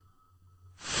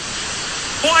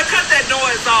Boy, cut that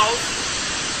noise off.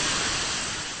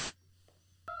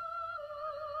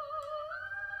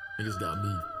 Niggas got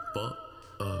me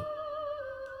fucked up.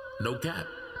 No cap.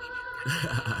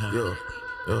 Yeah.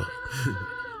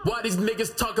 Why these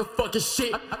niggas talking fucking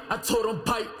shit? I told them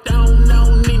pipe down, I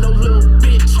don't need no little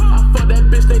bitch. I fuck that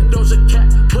bitch named Doja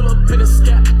Cat. Pull up in a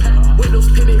scat pack.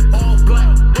 Windows tinted all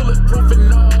black. Bulletproof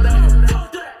and all that.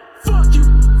 Fuck that. Fuck you.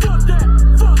 Fuck that.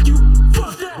 Fuck you.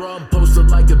 Fuck that. Bro, I'm posted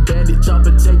like a bandit. Chop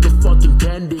and take a fucking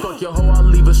candy. Fuck your hoe, I'll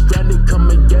leave her stranded. Come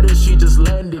and get her, she just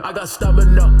landed. I got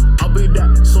stamina. I'll be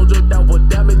that soldier that will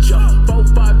damage ya.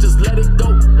 4-5, just let it go.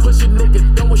 Push a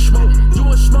nigga, don't smoke. You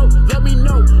want smoke? Let me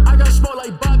know. I got smoke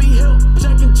like Bobby Hill.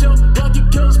 Jack and Jill, Rocky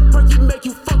kills, perky make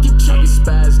you fucking chill.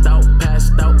 Spazzed out,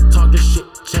 passed out, talking shit,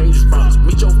 change routes,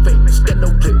 meet your fate, stand no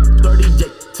clip,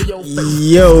 38 to your face.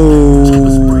 Yo,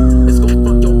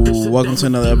 welcome to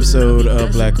another episode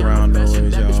of Black Around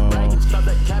Noise, y'all. How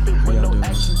y'all doing?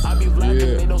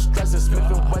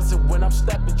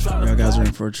 Y'all guys are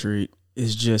in for a treat.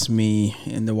 It's just me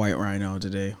and the White Rhino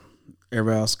today.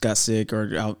 Everybody else got sick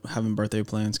or out having birthday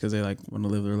plans because they like want to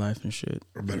live their life and shit.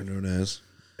 Or better known as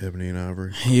Ebony and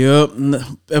Ivory. Yep.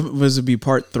 Was it be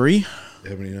part 3?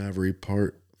 Ebony and Ivory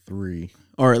part 3.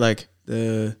 Or like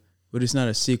but it's not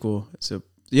a sequel. It's a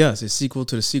sequel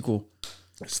to the sequel.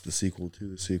 It's the sequel to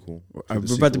the sequel. We're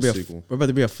about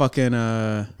to be a fucking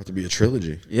about to be a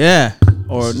trilogy. Yeah.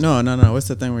 Or no. What's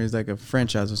the thing where it's like a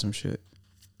franchise or some shit?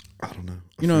 I don't know.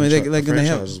 You know, like when they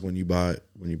have is when you buy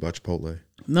Chipotle.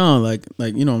 No, like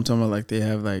you know what I'm talking about. Like they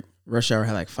have like Rush Hour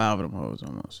had like 5 of them hoes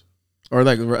almost, or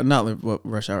like not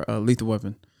Rush Hour, Lethal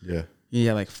Weapon. Yeah, he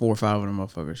had like 4 or 5 of them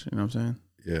motherfuckers. You know what I'm saying?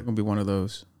 Yeah, it's gonna be one of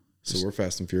those. So we're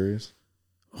Fast and Furious.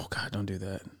 Oh God, don't do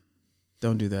that.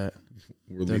 Don't do that.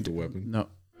 We're Lethal Weapon. No,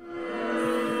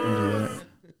 don't do that.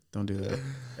 Don't do that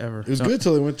ever. It was good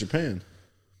till they went to Japan.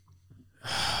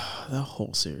 That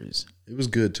whole series. It was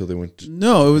good till they went to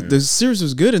the series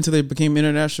was good until they became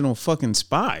international fucking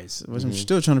spies. I'm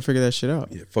still trying to figure that shit out.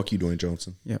 Yeah, fuck you, Dwayne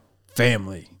Johnson. Yeah,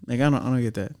 family. Like I don't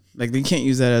get that. Like they can't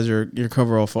use that as your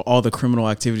coverall for all the criminal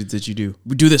activities that you do.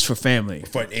 We do this for family.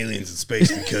 We're fighting aliens in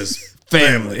space because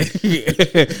family.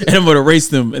 And I'm gonna race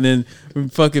them and then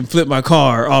fucking flip my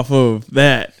car off of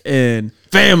that and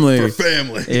family. For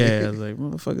family. Yeah, I was like,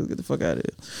 motherfuckers, get the fuck out of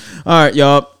here. All right,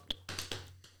 y'all.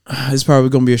 This is probably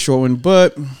going to be a short one,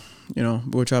 but, you know,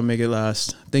 we'll try to make it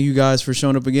last. Thank you guys for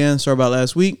showing up again. Sorry about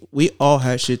last week. We all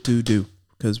had shit to do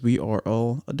because we are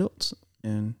all adults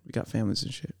and we got families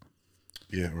and shit.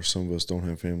 Yeah, or some of us don't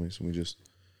have families and we just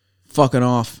fucking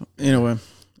off. Anyway.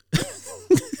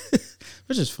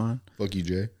 Which is fine. Fuck you,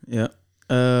 Jay. Yeah.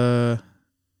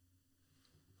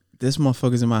 This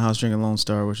motherfucker's in my house drinking Lone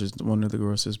Star, which is one of the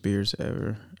grossest beers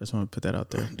ever. I just want to put that out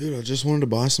there. Dude, I just wanted to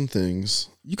buy some things.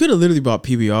 You could have literally bought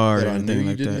PBR that or I anything knew you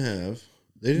like didn't that. Have.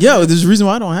 Yeah, there's a reason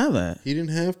why I don't have that. He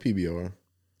didn't have PBR.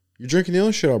 You're drinking the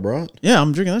other shit I brought. Yeah,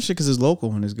 I'm drinking that shit because it's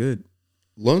local and it's good.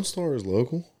 Lone Star is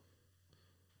local.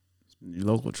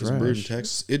 Local trash. It's brewed in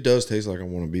Texas. It does taste like I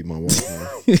want to beat my wife now.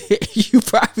 You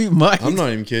probably might. I'm not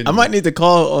even kidding. I might need to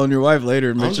call on your wife later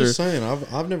and make I'm sure. just saying,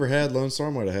 I've never had Lone Star. I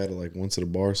might have had it like once at a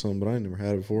bar or something, but I ain't never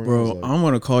had it before. Bro, like, I'm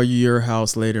going to call you your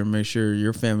house later and make sure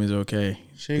your family's okay.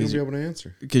 She ain't going to be able to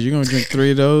answer. Because you're going to drink 3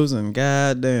 of those and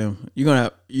goddamn,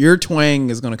 your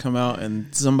twang is going to come out and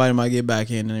somebody might get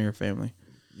back in your family.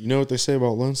 You know what they say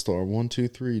about Lone Star? 1, 2,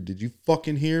 3. Did you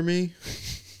fucking hear me?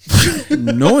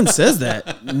 No one says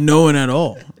that. No one at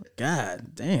all.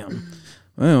 God damn.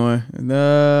 Anyway,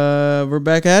 we're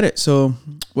back at it. So,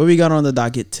 what we got on the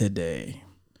docket today?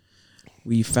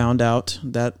 We found out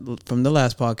that from the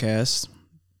last podcast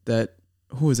that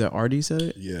who was that? RD said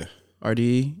it. Yeah,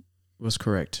 RD was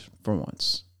correct for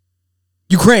once.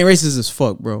 Ukraine racist as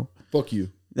fuck, bro. Fuck you.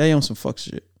 They on some fuck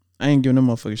shit. I ain't giving them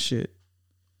motherfuckers shit.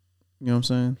 You know what I'm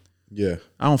saying? Yeah.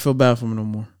 I don't feel bad for them no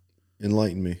more.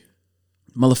 Enlighten me.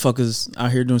 Motherfuckers out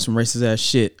here doing some racist ass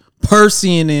shit. Per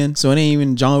CNN, so it ain't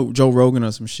even Joe Rogan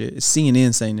or some shit. It's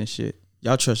CNN saying this shit.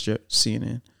 Y'all trust your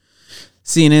CNN.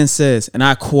 CNN says, and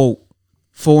I quote,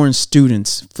 foreign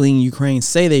students fleeing Ukraine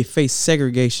say they face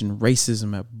segregation,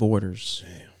 racism at borders.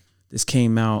 Damn. This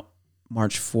came out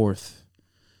March 4th.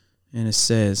 And it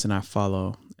says, and I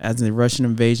follow, as the Russian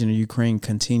invasion of Ukraine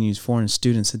continues, foreign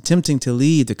students attempting to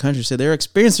leave the country said they're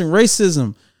experiencing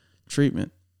racism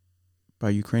treatment by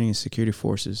Ukrainian security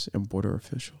forces and border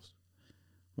officials.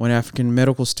 One African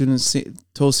medical student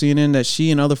told CNN that she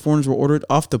and other foreigners were ordered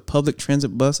off the public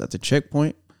transit bus at the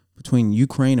checkpoint between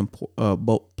Ukraine and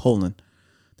Poland.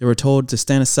 They were told to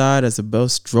stand aside as the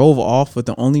bus drove off with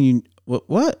only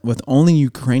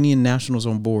Ukrainian nationals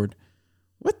on board.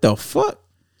 What the fuck?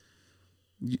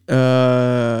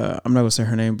 I'm I'm not gonna say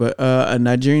her name, but a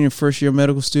Nigerian first year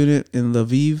medical student in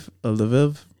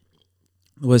Lviv,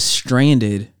 was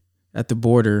stranded at the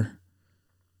border.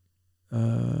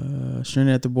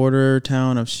 Stranded at the border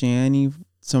town of Shiani,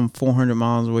 some 400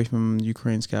 miles away from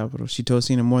Ukraine's capital. She told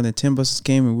CNN more than 10 buses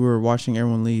came and we were watching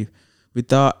everyone leave. We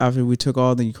thought after we took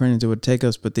all the Ukrainians, it would take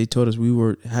us, but they told us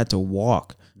we had to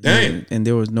walk. Damn. And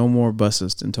there was no more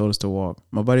buses and told us to walk.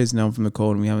 My body is numb from the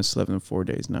cold and we haven't slept in 4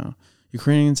 days now.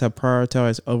 Ukrainians have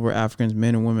prioritized over Africans,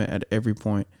 men and women at every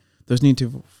point. There's need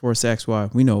to force X, why.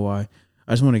 We know why.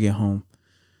 I just want to get home.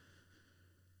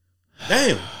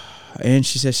 Damn. And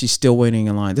she said she's still waiting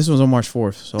in line. This was on March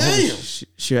 4th. So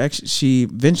she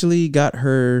eventually got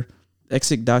her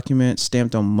exit document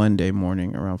stamped on Monday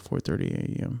morning around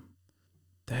 4:30 a.m.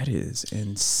 That is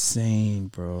insane,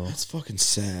 bro. That's fucking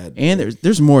sad. And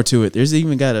there's more to it. There's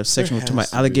even got a section talking about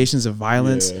to allegations of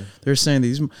violence. Yeah. They're saying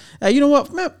these. You know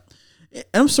what, man?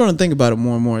 I'm starting to think about it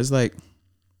more and more. It's like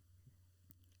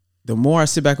the more I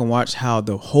sit back and watch how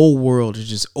the whole world has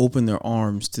just opened their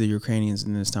arms to the Ukrainians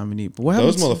in this time of need. But what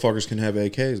Those happens? motherfuckers can have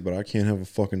AKs, but I can't have a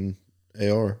fucking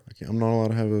AR. I'm not allowed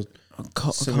to have a.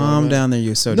 Calm down there,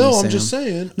 you so. No, Sam. I'm just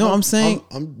saying. No, I'm saying.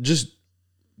 I'm just.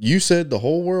 You said the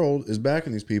whole world is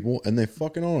backing these people, and they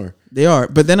fucking are. They are,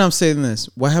 but then I'm saying this: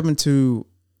 what happened to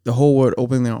the whole world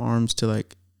opening their arms to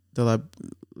like the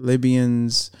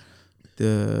Libyans,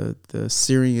 the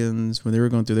Syrians when they were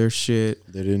going through their shit?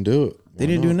 They didn't do it. They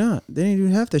didn't do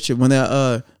half that shit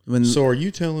when So are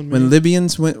you telling me when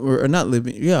Libyans went or not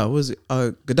Libyan? Yeah, it was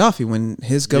Gaddafi when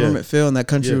his government fell and that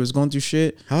country was going through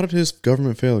shit. How did his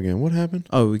government fail again? What happened?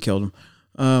 Oh, we killed him.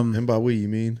 And by we, you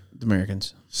mean The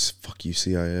Americans. fuck you,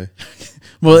 CIA.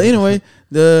 Well, anyway,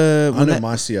 I know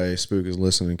my CIA spook is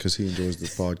listening because he enjoys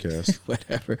this podcast.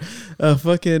 whatever.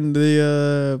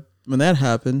 When that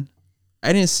happened,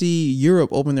 I didn't see Europe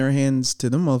open their hands to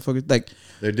them motherfuckers. Like,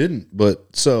 They didn't,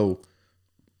 but so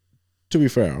to be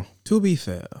fair,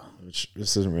 which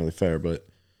this isn't really fair, but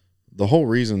the whole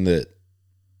reason that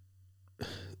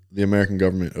the American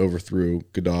government overthrew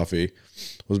Gaddafi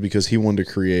was because he wanted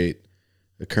to create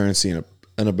a currency and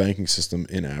a banking system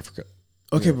in Africa.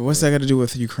 okay, but what's that got to do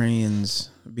with Ukrainians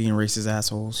being racist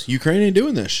assholes? Ukraine ain't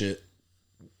doing that shit.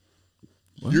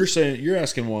 What? You're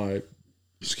asking why,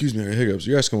 excuse me, I got hiccups.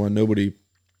 You're asking why nobody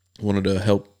wanted to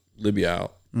help Libya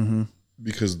out. Mm-hmm.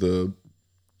 Because the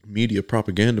media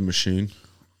propaganda machine.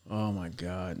 Oh my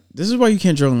God. This is why you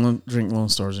can't drink Lone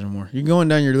Stars anymore. You're going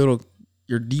down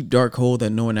your deep dark hole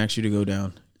that no one asked you to go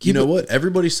down. You know what?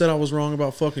 Everybody said I was wrong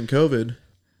about fucking COVID.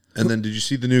 And then did you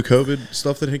see the new COVID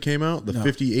stuff that had came out? The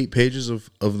 58 pages of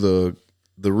the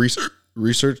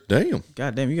research. Damn.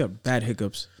 God damn, you got bad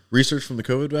hiccups. Research from the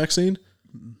COVID vaccine.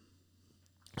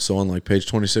 So on like page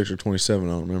 26 or 27,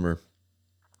 I don't remember.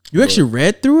 You actually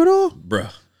read through it all?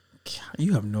 Bruh. God,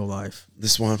 you have no life.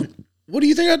 This one. What do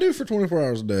you think I do for 24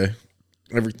 hours a day?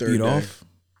 Every third day. Off?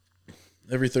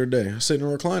 Every third day. I sit in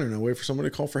a recliner and I wait for somebody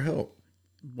to call for help.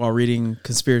 While reading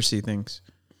conspiracy things.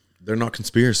 They're not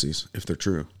conspiracies if they're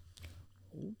true.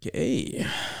 Okay.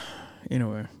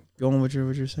 Anyway, go on with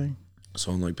what you're saying.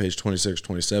 So on like page 26,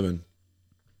 27,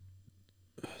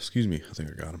 excuse me, I think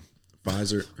I got him.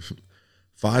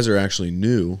 Pfizer actually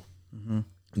knew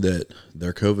that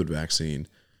their COVID vaccine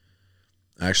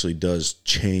actually does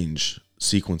change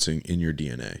sequencing in your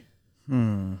DNA.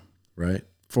 Right?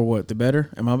 For what? The better?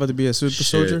 Am I about to be a super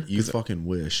soldier? You fucking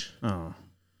wish. Oh.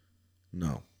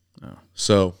 No. Oh.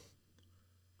 So,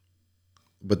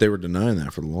 but they were denying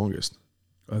that for the longest.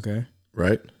 Okay.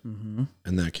 Right? Mm-hmm.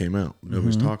 And that came out.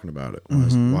 Nobody's talking about it.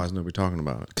 Why is nobody talking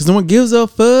about it? Because no one gives a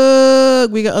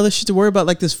fuck. We got other shit to worry about,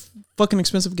 like this fucking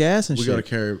expensive gas and shit. We got to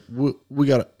carry. We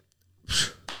got to.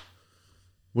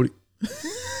 What?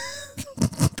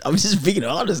 I'm just being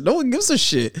honest. No one gives a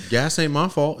shit. Gas ain't my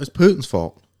fault. It's Putin's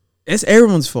fault. It's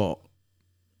everyone's fault.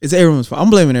 It's everyone's fault. I'm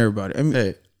blaming everybody. I'm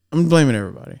blaming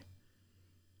everybody.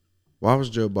 Why was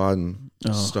Joe Biden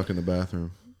stuck in the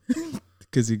bathroom?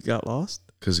 Because he got lost?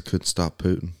 Because he couldn't stop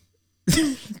Putin.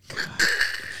 The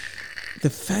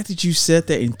fact that you said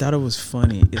that and thought it was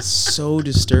funny is so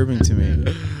disturbing to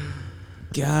me.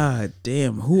 God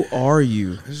damn. Who are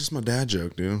you? It's just my dad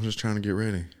joke, dude. I'm just trying to get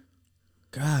ready.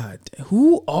 God.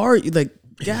 Who are you? Like,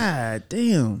 God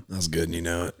damn. That's good and you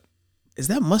know it. Is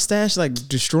that mustache like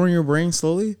destroying your brain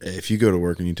slowly? Hey, if you go to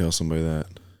work and you tell somebody that,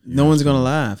 no one's going to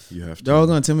laugh. You have to. They're all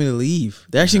going to tell me to leave.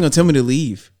 They're actually going to tell me to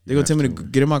leave. They're going to tell me to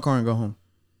get in my car and go home.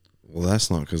 Well,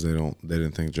 that's not because they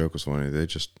didn't think the joke was funny. They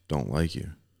just don't like you.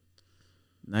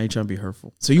 Now you're trying to be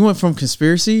hurtful. So you went from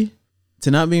conspiracy to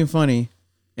not being funny,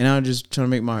 and now just trying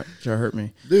to hurt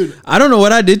me. Dude, I don't know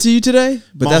what I did to you today,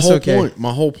 but that's okay.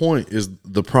 My whole point is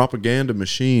the propaganda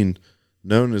machine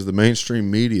known as the mainstream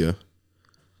media,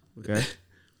 Okay.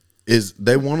 is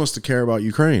they want us to care about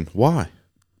Ukraine. Why?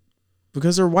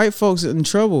 Because they're white folks in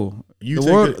trouble. You the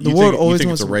think world, it- the you world think, always you think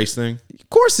wants it's a race thing? Of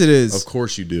course it is. Of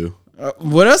course you do.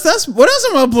 What else? What else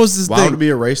am I supposed to Why would think? it be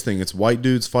a race thing? It's white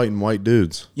dudes fighting white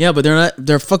dudes. Yeah, but they're not.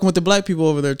 They're fucking with the black people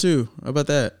over there too. How about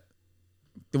that?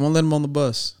 They won't let them on the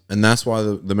bus. And that's why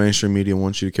the mainstream media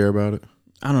wants you to care about it?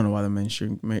 I don't know why the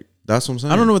mainstream. That's what I'm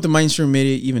saying. I don't know what the mainstream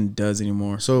media even does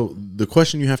anymore. So the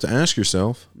question you have to ask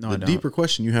yourself, No, I the don't. deeper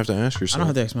question you have to ask I yourself, don't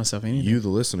have to ask myself anything. you the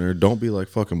listener, don't be like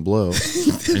fucking Blow.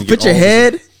 And Put your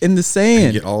head in the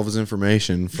sand. Get all of his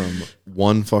information from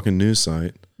one fucking news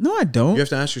site. No, I don't. You have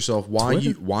to ask yourself why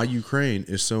why Ukraine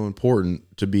is so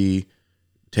important to be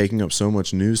taking up so much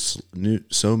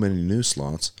so many news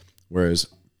slots, whereas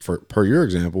per your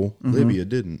example, Libya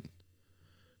didn't.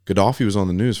 Gaddafi was on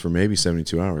the news for maybe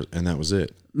 72 hours, and that was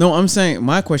it. No, I'm saying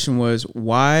my question was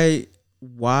why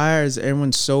is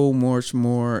everyone so much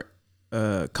more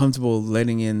comfortable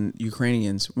letting in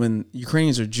Ukrainians when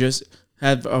Ukrainians are just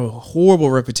have a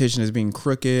horrible reputation as being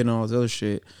crooked and all this other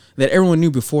shit that everyone knew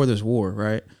before this war,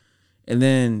 right? And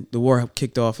then the war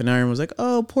kicked off, and everyone was like,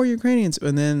 "Oh, poor Ukrainians."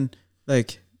 And then,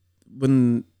 like,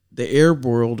 when the Arab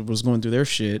world was going through their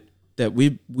shit that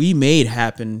we made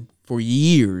happen for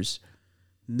years,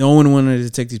 no one wanted to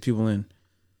take these people in.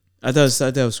 I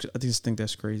think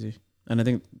that's crazy, and I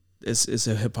think it's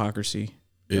a hypocrisy.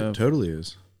 It totally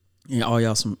is. Yeah, all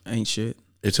y'all some ain't shit.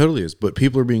 It totally is. But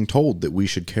people are being told that we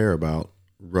should care about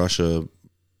Russia's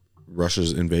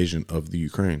invasion of the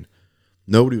Ukraine.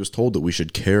 Nobody was told that we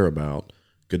should care about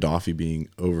Gaddafi being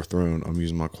overthrown. I'm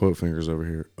using my quote fingers over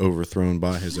here. Overthrown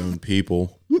by his own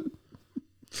people.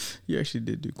 You actually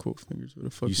did do quote fingers. What the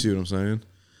fuck? You see what I'm saying?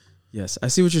 Yes, I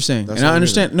see what you're saying, That's and I what I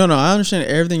understand. No, I understand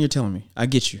everything you're telling me. I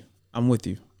get you. I'm with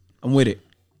you. I'm with it.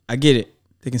 I get it.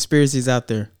 The conspiracy's out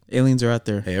there. Aliens are out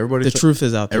there. Hey, everybody. The truth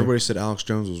is out there. Everybody said Alex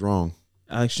Jones was wrong.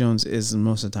 Alex Jones is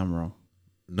most of the time wrong.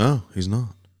 No, he's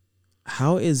not.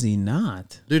 How is he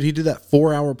not? Dude, he did that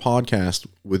 4-hour podcast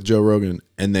with Joe Rogan,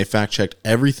 and they fact checked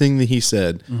everything that he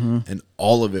said, and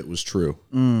all of it was true.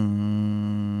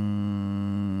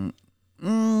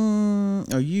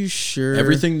 Are you sure?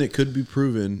 Everything that could be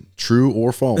proven true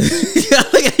or false. I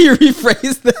like how you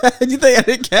rephrased that. You think I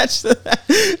didn't catch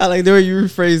that? I like the way you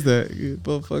rephrased that, you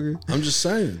motherfucker. I'm just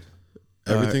saying.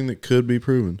 Everything that could be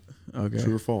proven, Okay.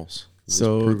 true or false. was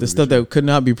So proven the to stuff be true. that could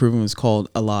not be proven was called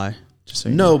a lie. Just so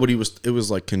you No, know. but it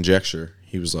was like conjecture.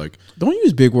 He was like Don't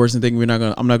use big words and think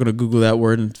I'm not gonna Google that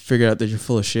word and figure out that you're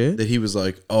full of shit. that he was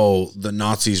like, oh, the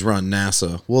Nazis run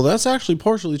NASA. Well, that's actually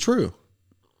partially true.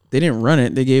 They didn't run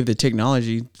it. They gave the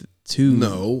technology to.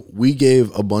 No, we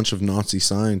gave a bunch of Nazi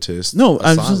scientists No,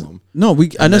 asylum. that's what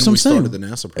I'm then saying. we started the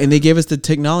NASA program. And they gave us the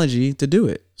technology to do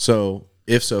it. So,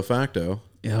 if so facto,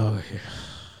 Oh, yeah.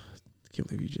 I can't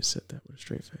believe you just said that with a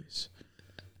straight face.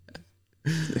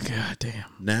 God damn.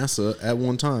 NASA at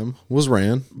one time was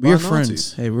ran We're by friends.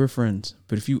 Nazis. Hey, we're friends.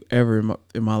 But if you ever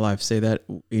in my life say that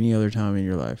any other time in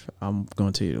your life, I'm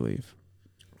going to tell you to leave.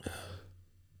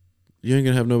 You ain't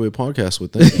gonna have nobody podcast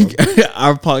with them.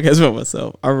 Our podcast about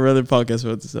myself. I'd rather podcast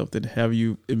about myself than have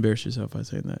you embarrass yourself by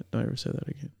saying that. Don't ever say that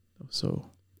again. So,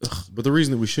 But the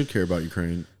reason that we should care about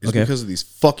Ukraine is Okay. because of these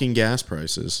fucking gas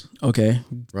prices, okay.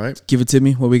 right? Give it to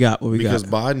me. What we got? Because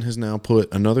Biden has now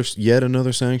put yet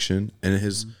another sanction,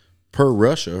 and per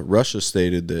Russia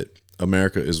stated that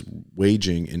America is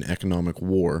waging an economic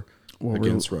war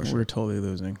against Russia. We're totally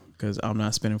losing because I'm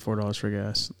not spending $4 for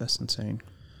gas. That's insane.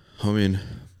 I mean,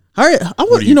 All right.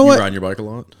 you know what? riding your bike a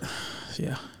lot?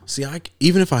 Yeah. See,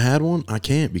 even if I had one, I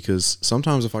can't because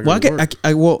sometimes if I go Well, to work,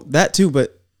 well, that too,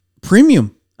 but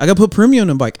premium. I got to put premium in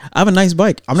a bike. I have a nice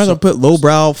bike. I'm not going to put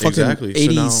lowbrow fucking Exactly. So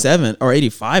 87 or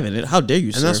 85 in it. How dare you,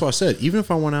 and sir? that's why I said, even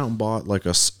if I went out and bought like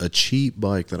a cheap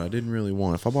bike that I didn't really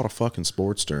want, if I bought a fucking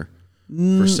Sportster for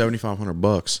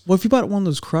 $7,500, Well, if you bought one of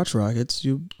those crotch rockets,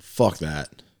 fuck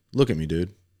that. Look at me,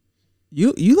 dude.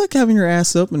 you like having your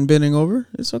ass up and bending over.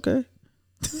 It's okay.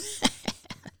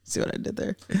 See what I did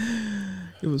there?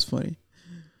 It was funny.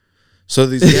 So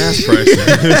these gas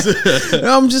prices.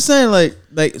 No, I'm just saying,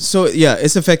 so yeah,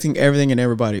 it's affecting everything and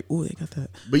everybody. Ooh, they got that.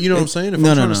 But you know what I'm saying? If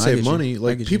No, I'm no, trying no, to I save get you. money, I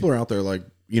like get people are out there, like,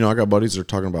 I got buddies that are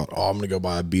talking about, I'm going to go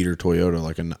buy a beater Toyota,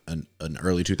 like an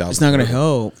early 2000s. It's not going to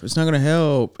help. It's not going to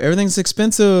help. Everything's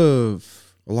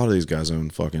expensive. A lot of these guys own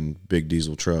fucking big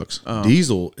diesel trucks. Oh.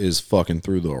 Diesel is fucking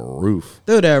through the roof.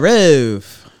 Through the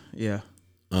roof. Yeah.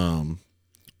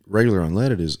 Regular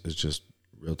unleaded is just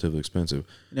relatively expensive.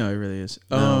 No, it really is.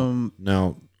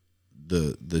 Now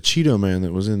the Cheeto man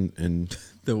that was in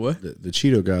The what? the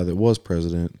Cheeto guy that was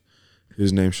president,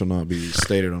 whose name shall not be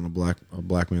stated on a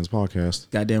black man's podcast.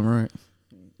 Goddamn right.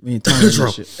 Me and Tony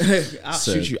Trump shit.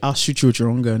 I'll shoot you with your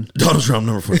own gun. Donald Trump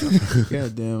number 45.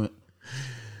 God damn it.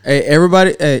 Hey,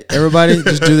 everybody,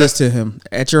 just do this to him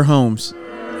at your homes.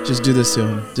 Just do this to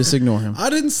him. Just ignore him. I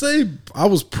didn't say I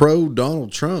was pro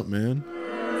Donald Trump, man.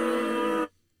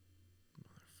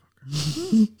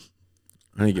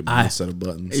 I need to get my set of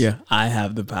buttons. Yeah, I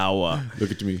have the power. Look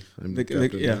at me.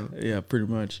 Yeah, pretty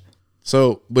much.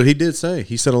 So, but he did say,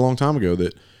 he said a long time ago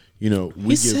that, you know,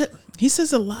 He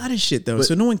says a lot of shit though,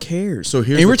 so no one cares. So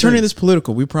here's and the we're turning thing. this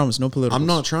political. We promise no political. I'm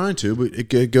not trying to, but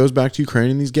it goes back to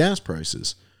Ukraine and these gas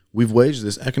prices. We've waged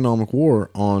this economic war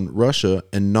on Russia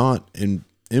and not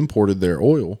imported their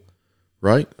oil,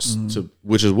 right? So,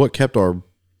 which is what kept our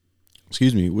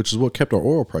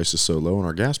oil prices so low and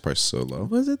our gas prices so low.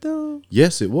 Was it though?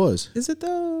 Yes, it was. Is it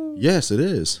though? Yes, it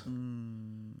is.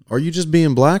 Are you just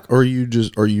being black, or are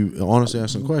you honestly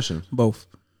asking a question? Both.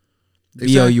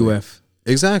 Exactly. BLUF.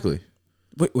 Exactly.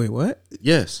 Wait, what?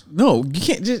 Yes. No, you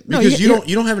can't just Because you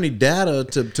don't have any data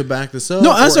to back this up.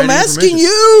 No, that's what I'm asking information.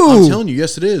 you. I'm telling you,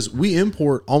 yes, it is. We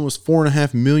import almost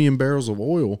 4.5 million barrels of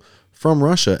oil from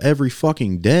Russia every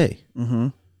fucking day. Mm-hmm.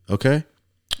 Okay?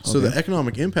 So the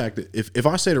economic impact, if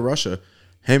I say to Russia,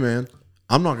 hey man,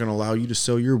 I'm not going to allow you to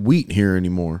sell your wheat here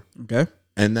anymore. Okay.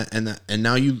 And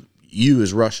now you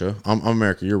as Russia, I'm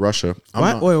America, you're Russia.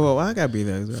 Why I gotta be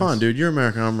there? Fine, dude, you're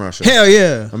American, I'm Russia. Hell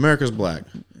yeah. America's black.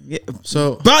 Yeah.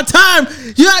 So About time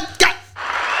you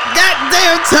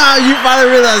goddamn time you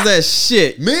finally realize that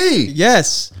shit. me.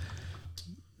 Yes.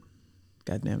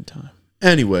 Goddamn time.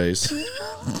 Anyways,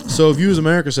 so if you as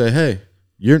America say, hey,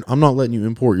 I'm not letting you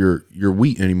import your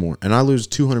wheat anymore, and I lose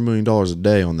 $200 million a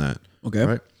day on that. Okay.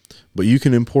 Right? But you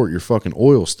can import your fucking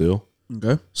oil still.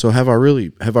 Okay. So have I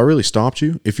really stopped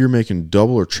you? If you're making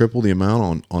double or triple the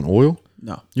amount on oil,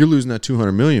 No. you're losing that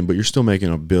 $200 million, but you're still making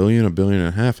 $1 billion and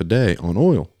a half a day on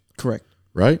oil. Correct.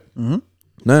 Right? Mm-hmm.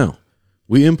 Now,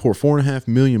 we import 4.5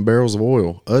 million barrels of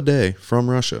oil a day from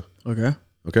Russia. Okay.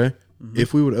 Okay? Mm-hmm.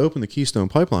 If we would open the Keystone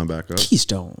pipeline back up.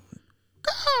 Keystone.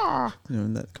 You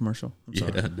know that commercial? I'm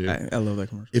sorry. Yeah, dude. I love that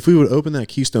commercial. If we would open that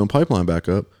Keystone pipeline back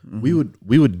up, we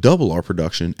would double our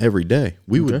production every day.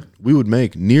 We would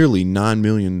make nearly 9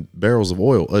 million barrels of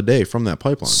oil a day from that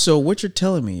pipeline. So what you're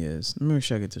telling me is, let me make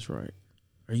sure I get this right.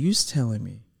 You telling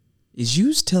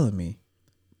me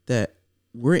that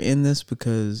we're in this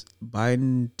because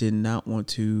Biden did not want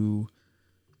to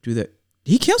do that?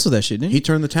 He canceled that shit, didn't he? He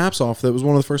turned the taps off. That was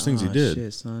one of the first things he did.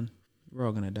 Shit, son. We're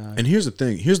all gonna die. And here's the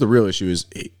thing. Here's the real issue is,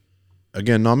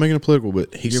 again, not making it political,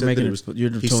 but he said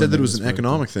that it was an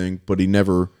economic thing, but he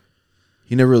never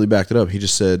really backed it up. He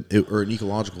just said or an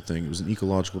ecological thing. It was an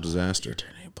ecological disaster.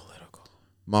 Turning political.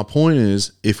 My point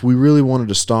is, if we really wanted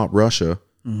to stop Russia,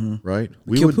 right,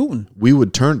 Putin. We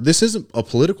would turn. This isn't a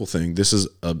political thing. This is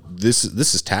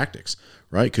tactics,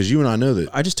 right? Because you and I know that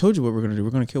I just told you what we're gonna do. We're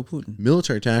gonna kill Putin.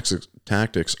 military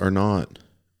tactics are not.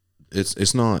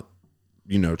 It's not,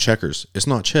 checkers. It's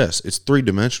not chess. It's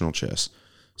 3-dimensional chess.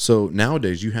 So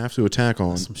nowadays you have to attack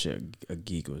on Some shit a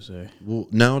geek would say. Well,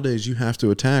 nowadays you have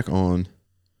to attack on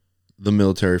the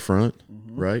military front,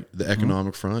 right? The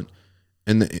economic front,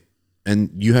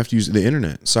 and you have to use the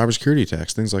internet, cybersecurity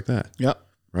attacks, things like that, Yep.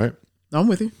 right? I'm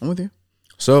with you.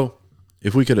 So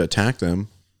if we could attack them,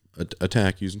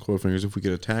 attack using quote fingers, if we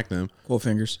could attack them, Quote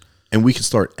fingers. and we could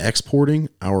start exporting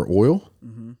our oil,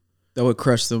 That would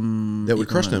crush them. that would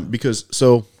crush them. Because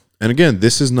and again,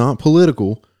 this is not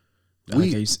political.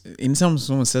 Anytime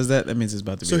someone says that means it's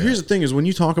about to be. So here's the thing: is when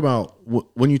you talk about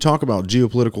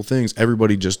geopolitical things,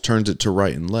 everybody just turns it to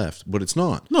right and left, but it's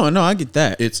not. No, I get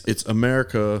that. It's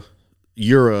America,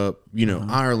 Europe,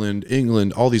 Ireland,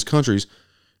 England, all these countries,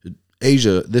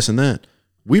 Asia, this and that.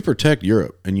 We protect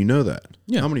Europe, and you know that.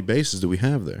 Yeah. How many bases do we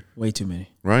have there? Way too many.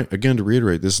 Right. Again, to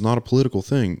reiterate, this is not a political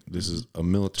thing. This is a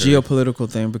military Geopolitical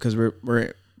thing because we're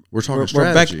talking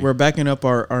strategy. We're backing up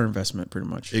our investment pretty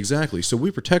much. Exactly. So we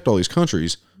protect all these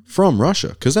countries from Russia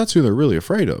because that's who they're really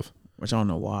afraid of. Which I don't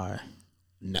know why.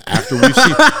 After we've seen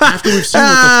what the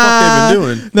fuck they've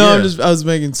been doing. No, yeah. I was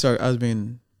being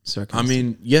sarcastic. I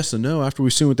mean, yes and no. After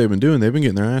we've seen what they've been doing, they've been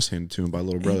getting their ass handed to them by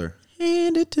little brother.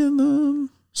 Hand it to them.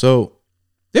 So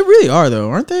They really are though,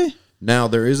 aren't they? now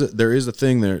there is a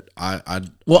thing that I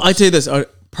tell you this,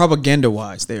 propaganda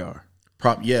wise, they are.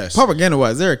 yes. Propaganda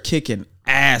wise, they're kicking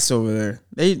ass over there.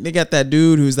 They got that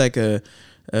dude who's like the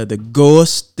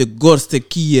ghost of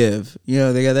Kiev.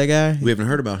 They got that guy. We haven't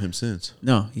heard about him since.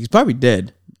 No, he's probably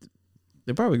dead.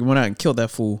 They probably went out and killed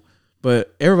that fool.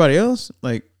 But everybody else,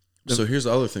 So here's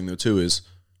the other thing though too is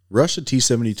Russia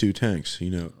T-72 tanks.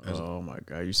 You know, Oh my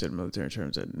god! You said military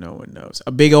terms that no one knows.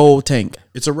 A big old tank.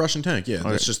 it's a Russian tank. Yeah,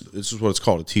 that's just this is what it's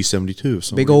called, a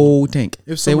T-72. Big old tank.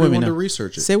 If Say it with somebody me wanted now. to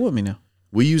research it, Say it with me now.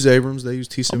 we use Abrams. They use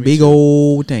T-72. A big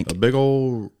old tank. a big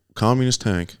old communist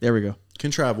tank There we go.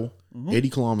 can travel 80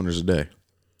 kilometers a day.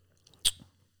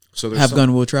 So there's Have some-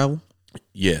 gun will travel.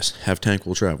 Yes, have tank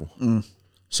will travel.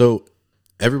 So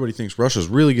everybody thinks Russia's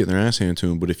really getting their ass handed to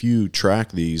them, but if you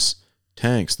track these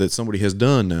tanks that somebody has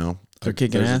done now, They're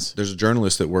kicking there's ass? There's a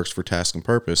journalist that works for Task and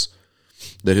Purpose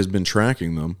that has been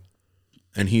tracking them,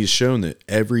 and he's shown that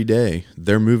every day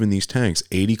they're moving these tanks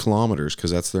 80 kilometers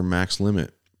because that's their max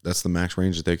limit. That's the max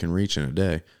range that they can reach in a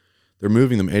day. They're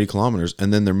moving them 80 kilometers,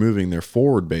 and then they're moving their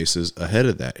forward bases ahead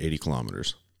of that 80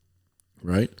 kilometers.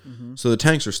 Right? So the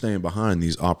tanks are staying behind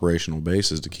these operational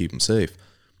bases to keep them safe.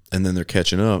 And then they're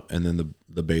catching up, and then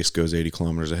the base goes 80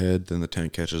 kilometers ahead, then the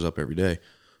tank catches up every day.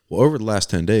 Well, over the last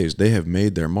 10 days, they have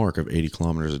made their mark of 80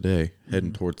 kilometers a day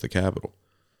heading towards the capital.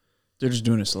 They're just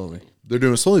doing it slowly. They're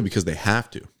doing it slowly because they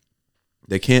have to.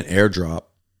 They can't airdrop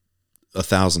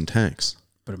 1,000 tanks.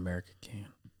 But America can.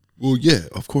 Well, yeah,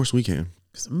 of course we can.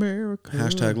 Because America.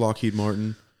 Hashtag Lockheed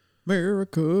Martin.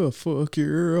 America, fuck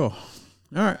yeah.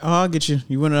 All right, I'll get you.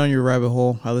 You went on your rabbit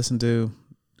hole. I listened to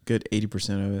a good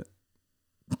 80% of it.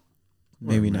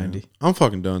 Maybe 90. I'm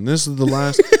fucking done. This is the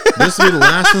last. This will be the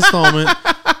last installment.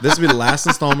 This will be the last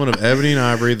installment of Ebony and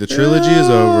Ivory. The trilogy is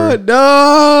over.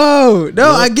 No,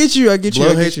 Blow- I get you. I get you.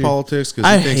 Blow I get hates you. politics I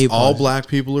because he hate thinks all politics. black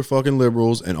people are fucking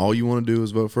liberals, and all you want to do is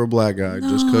vote for a black guy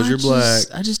just because you're black.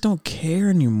 I just don't care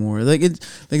anymore. Like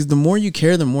the more you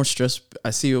care, the more stress I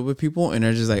see with people, and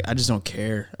I just don't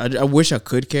care. I wish I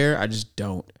could care. I just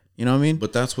don't. You know what I mean?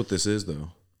 But that's what this is, though.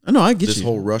 I know. I get This you.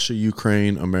 whole Russia,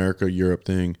 Ukraine, America, Europe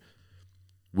thing.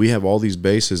 We have all these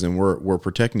bases, and we're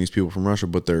protecting these people from Russia,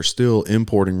 but they're still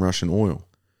importing Russian oil.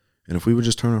 And if we would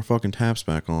just turn our fucking taps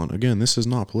back on, again, this is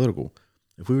not political.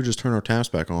 If we would just turn our taps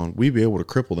back on, we'd be able to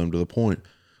cripple them to the point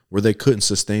where they couldn't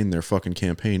sustain their fucking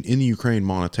campaign in the Ukraine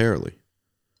monetarily.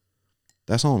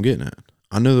 That's all I'm getting at.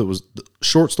 I know that was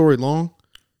short story long.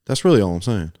 That's really all I'm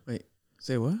saying. Wait,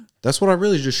 say what? That's what I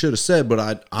really just should have said,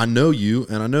 but I know you,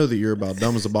 and I know that you're about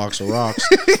dumb as a box of rocks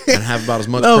and have about as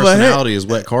much No, but hey- personality as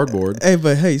wet cardboard. Hey,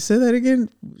 but hey, say that again.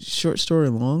 Short story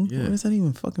long. Yeah. What does that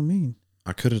even fucking mean?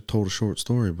 I could have told a short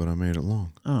story, but I made it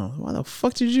long. Oh, why the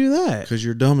fuck did you do that? Because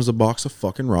you're dumb as a box of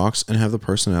fucking rocks and have the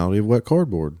personality of wet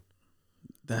cardboard.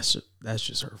 That's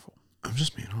just hurtful. I'm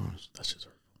just being honest. That's just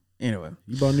hurtful. Anyway,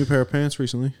 You bought a new pair of pants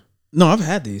recently? no, I've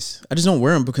had these. I just don't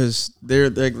wear them because they're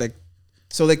like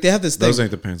so like they have this thing. Those ain't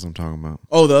the pants I'm talking about.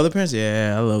 Oh, the other pants?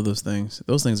 Yeah, I love those things.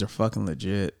 Those things are fucking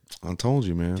legit. I told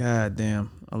you, man. God damn,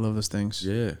 I love those things.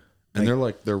 Yeah. And they're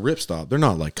ripstop. They're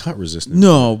not like cut resistant.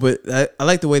 No, but I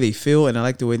like the way they feel, and I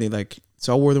like the way they like.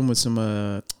 So I wore them with some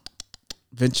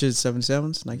vintage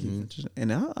 77s, Nike vintage,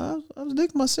 and I was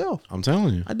digging myself. I'm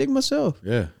telling you. I dig myself.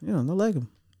 Yeah. You know, I like them.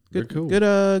 They're Good,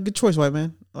 cool. good choice, white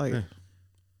man. I like it.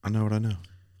 I know what I know.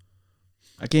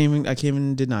 I can't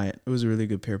even deny it. It was a really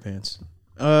good pair of pants.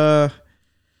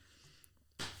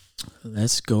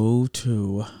 Let's go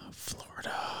to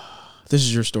Florida. This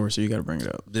is your story, so you got to bring it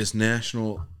up. This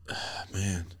national,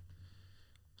 man.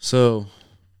 So,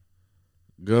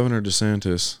 Governor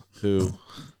DeSantis, who,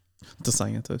 The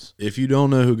scientist. if you don't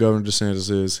know who Governor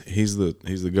DeSantis is, he's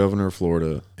the governor of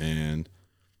Florida, and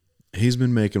he's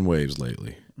been making waves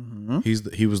lately.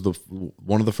 He was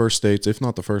one of the first states, if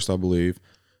not the first, I believe,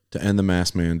 to end the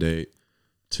mask mandate,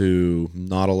 to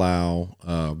not allow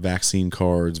vaccine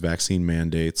cards, vaccine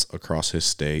mandates across his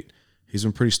state. He's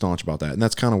been pretty staunch about that, and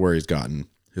that's kind of where he's gotten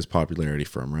his popularity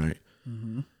from, right?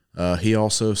 He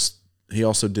also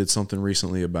did something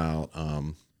recently about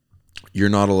you're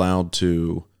not allowed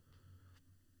to.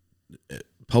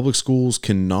 Public schools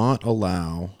cannot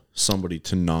allow somebody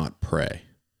to not pray.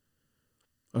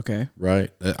 Okay.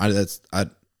 Right?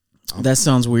 That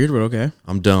sounds weird, but okay.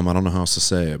 I'm dumb. I don't know how else to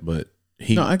say it, but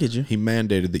No, I get you. he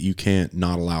mandated that you can't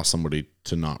not allow somebody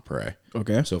to not pray.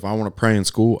 Okay. So if I want to pray in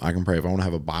school, I can pray. If I want to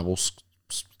have a Bible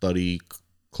study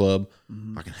club,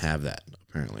 I can have that,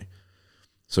 apparently.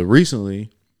 So recently,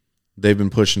 they've been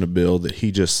pushing a bill that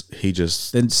he just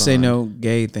Then say signed. no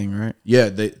gay thing, right? Yeah,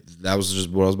 that was just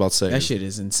what I was about to say. That shit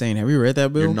is insane. Have you read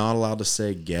that bill? You're not allowed to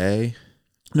say gay.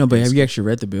 No, but have you actually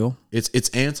read the bill? It's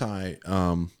anti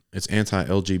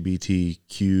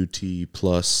LGBTQT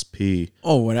plus P.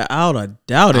 Oh, without a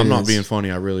doubt, I'm not being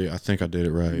funny. I think I did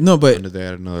it right. No, but- when did they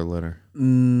add another letter?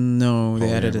 No,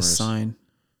 they added a Polyamorous. sign.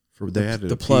 They added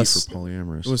the a plus. P for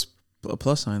polyamorous. It was a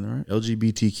plus sign, right?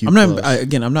 LGBTQ. I'm not. plus.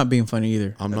 Again, I'm not being funny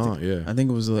either. I'm I not. think- Yeah, I think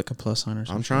it was like a plus sign or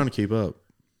something. I'm trying to keep up.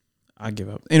 I give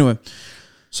up. Anyway,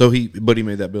 But he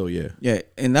made that bill, yeah. Yeah,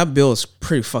 and that bill is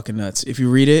pretty fucking nuts. If you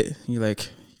read it, you're like,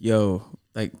 yo,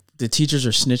 like the teachers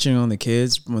are snitching on the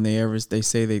kids when they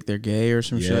say they're gay or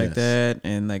some shit like that,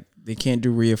 and like they can't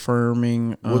do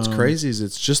reaffirming. What's crazy is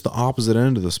it's just the opposite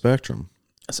end of the spectrum.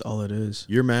 That's all it is.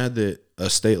 You're mad that a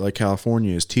state like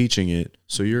California is teaching it,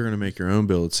 so you're going to make your own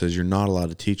bill that says you're not allowed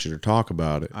to teach it or talk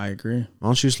about it. I agree. Why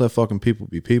don't you just let fucking people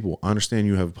be people? I understand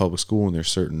you have a public school and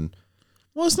there's certain...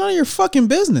 Well, it's none of your fucking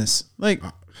business. My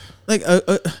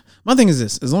thing is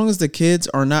this: as long as the kids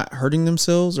are not hurting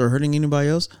themselves or hurting anybody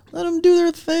else, let them do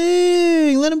their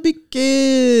thing. Let them be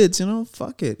kids.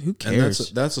 Fuck it. Who cares?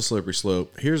 And that's a slippery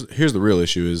slope. Here's the real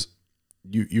issue: is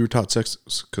you were taught sex,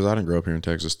 because I didn't grow up here in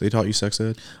Texas. They taught you sex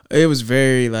ed. It was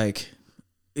very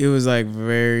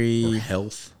very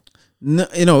health. No,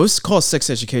 it was called sex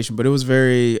education, but it was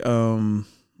very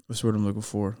what's the word I'm looking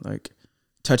for? Like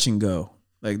touch and go.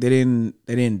 Like they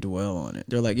didn't dwell on it.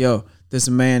 They're like, yo, this is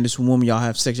a man, this is a woman, y'all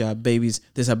have sex, y'all have babies,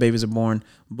 this is how babies are born.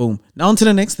 Boom. Now on to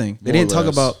the next thing. They didn't talk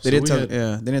about they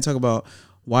didn't talk about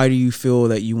why do you feel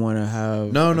that you want to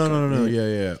have No.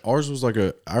 Yeah. Ours was like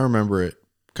I remember it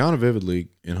kind of vividly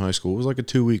in high school. It was like a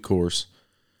 2-week course.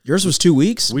 Yours was 2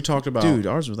 weeks? We talked about... Dude,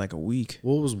 ours was like a week.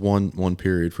 Well, it was one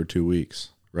period for 2 weeks,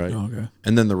 right? Oh, okay.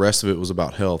 And then the rest of it was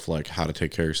about health, like how to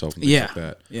take care of yourself and things like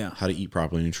that. Yeah. How to eat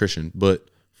properly, nutrition, but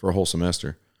for a whole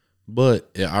semester. But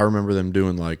I remember them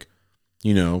doing like,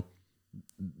 these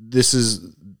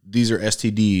are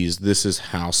STDs. This is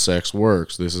how sex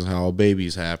works. This is how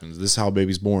babies happens. This is how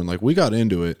babies born. Like we got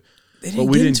into it, but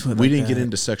we didn't get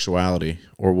into sexuality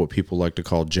or what people like to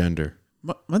call gender.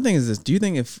 My thing is this: do you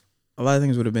think if a lot of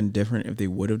things would have been different if they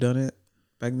would have done it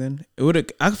back then?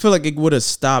 I feel like it would have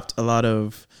stopped a lot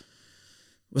of.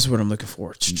 What's the word I'm looking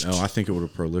for? No, I think it would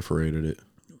have proliferated it.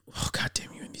 Oh, God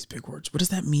damn you and these big words! What does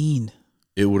that mean?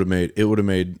 It would have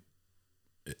made.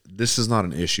 This is not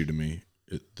an issue to me.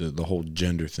 The whole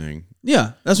gender thing.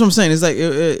 Yeah, that's what I'm saying. It's like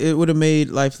it would have made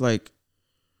life like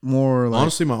more. Like,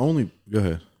 honestly, go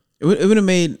ahead. It would have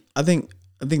made. I think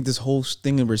this whole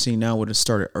thing that we're seeing now would have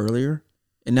started earlier,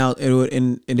 and now it would.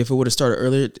 And if it would have started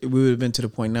earlier, we would have been to the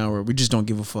point now where we just don't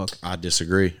give a fuck. I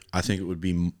disagree. I think it would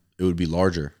be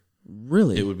larger.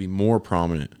 Really, it would be more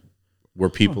prominent, where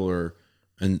people are.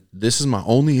 And this is my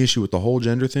only issue with the whole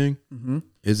gender thing,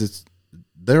 is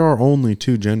there are only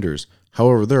 2 genders.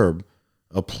 However, there are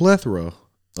a plethora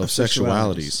of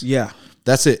sexualities. Yeah.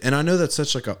 That's it. And I know that's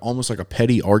such like almost like a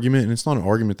petty argument, and it's not an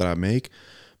argument that I make,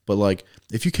 but like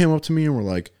if you came up to me and were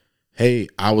like, hey,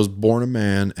 I was born a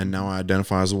man and now I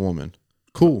identify as a woman.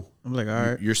 Cool. I'm like, all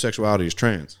right. Your sexuality is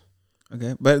trans.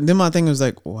 Okay. But then my thing was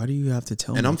like, why do you have to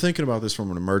tell me? And I'm thinking about this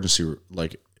from an emergency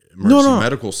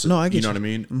medical. No, I get you know what I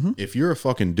mean? Mm-hmm. If you're a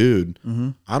fucking dude,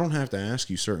 I don't have to ask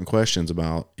you certain questions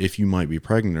about if you might be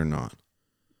pregnant or not.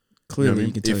 Clearly,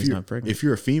 you can tell he's not pregnant. If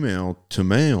you're a female to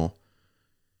male,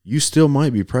 you still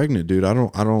might be pregnant, dude. I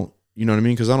don't. You know what I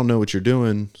mean? Because I don't know what you're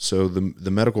doing. So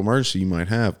the medical emergency you might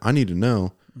have, I need to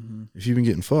know if you've been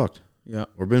getting fucked,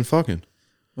 or been fucking.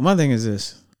 Well, my thing is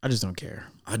this: I just don't care.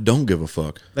 I don't give a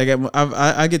fuck. Like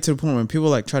I get to the point when people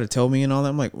like try to tell me and all that.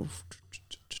 I'm like,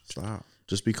 stop.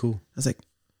 Just be cool. I was like,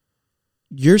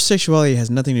 your sexuality has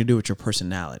nothing to do with your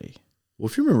personality. Well,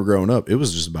 if you remember growing up, it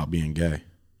was just about being gay.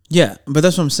 Yeah, but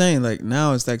that's what I'm saying. Like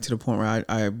now it's like to the point where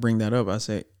I bring that up. I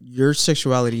say, your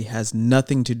sexuality has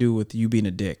nothing to do with you being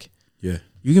a dick. Yeah.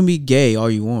 You can be gay all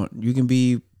you want. You can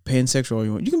be pansexual all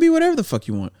you want. You can be whatever the fuck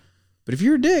you want. But if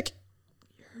you're a dick,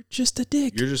 you're just a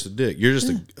dick. You're just a dick. You're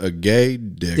just a gay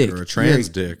dick or a trans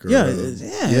dick. Or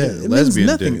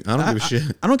lesbian dick. I don't give a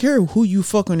shit. I don't care who you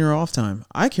fuck on your off time.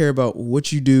 I care about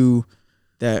what you do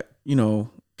that,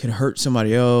 can hurt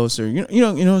somebody else or, you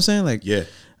know what I'm saying? Like, yeah.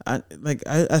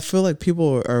 I feel like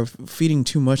people are feeding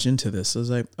too much into this. It's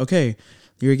like, okay,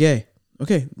 you're gay.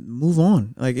 Okay, move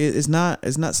on. Like it's not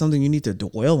something you need to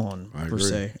dwell on per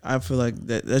se. I feel like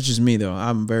that's just me though.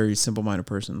 I'm a very simple minded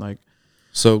person. Like,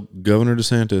 so Governor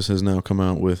DeSantis has now come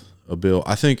out with a bill.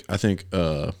 I think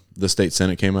the state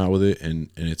Senate came out with it and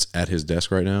it's at his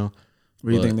desk right now. What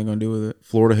do you think they're gonna do with it?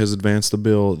 Florida has advanced a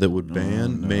bill that would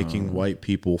ban making white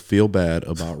people feel bad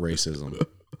about racism.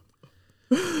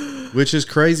 Which is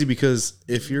crazy because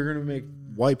if you're going to make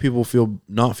white people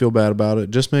not feel bad about it,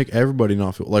 just make everybody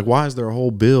not feel like, why is there a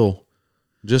whole bill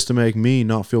just to make me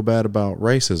not feel bad about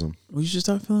racism? Well, you should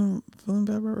start feeling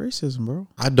bad about racism, bro.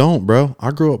 I don't, bro.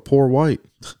 I grew up poor white.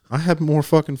 I have more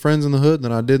fucking friends in the hood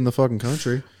than I did in the fucking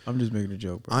country. I'm just making a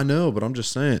joke, bro. I know, but I'm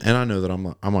just saying. And I know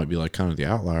that I might be like kind of the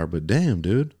outlier, but damn,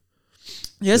 dude.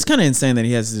 Yeah, it's kind of insane that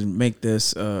he has to make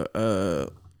this a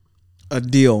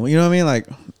deal. You know what I mean? Like,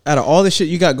 out of all the shit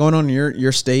you got going on in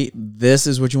your state, this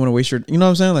is what you want to waste your. You know what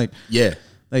I'm saying? Like, yeah.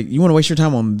 Like, you want to waste your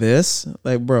time on this?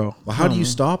 Like, bro. Well, how do you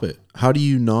stop it? How do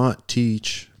you not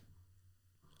teach?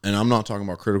 And I'm not talking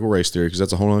about critical race theory because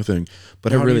that's a whole other thing.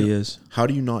 But It how really do you, is. How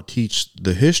do you not teach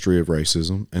the history of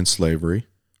racism and slavery,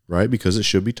 right? Because it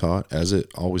should be taught, as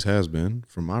it always has been,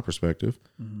 from my perspective,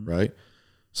 right?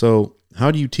 So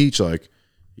how do you teach, like,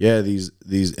 yeah, these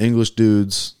English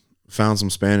dudes found some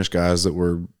Spanish guys that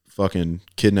were fucking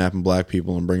kidnapping black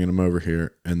people and bringing them over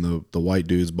here, and the white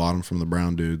dudes bought them from the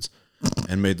brown dudes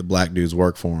and made the black dudes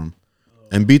work for them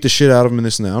and beat the shit out of them and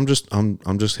this and that.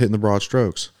 I'm just hitting the broad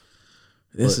strokes.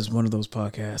 This is one of those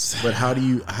podcasts. But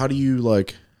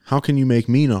how can you make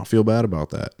me not feel bad about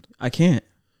that? I can't.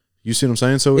 You see what I'm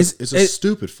saying? So it's a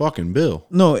stupid fucking bill.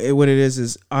 No, what it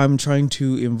is I'm trying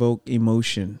to invoke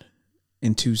emotion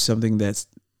into something that's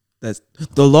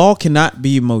the law cannot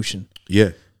be emotion.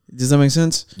 Yeah. Does that make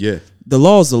sense? Yeah. The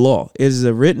law is the law. It is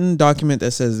a written document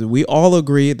that says that we all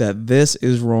agree that this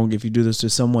is wrong if you do this to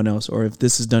someone else or if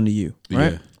this is done to you.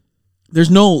 Right? Yeah. There's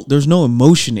no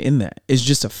emotion in that. It's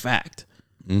just a fact.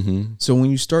 Mm-hmm. So when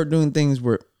you start doing things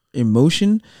where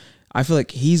emotion, I feel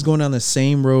like he's going down the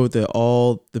same road that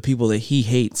all the people that he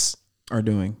hates are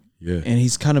doing. Yeah. And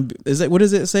he's kind of, what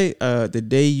does it say? The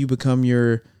day you become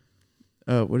your,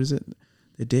 what is it?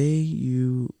 The day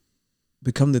you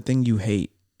become the thing you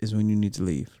hate is when you need to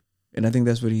leave. And I think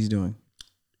that's what he's doing.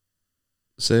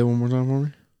 Say it one more time for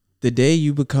me. The day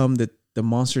you become the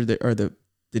monster that, or the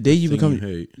day you become,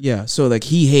 hate. yeah. So like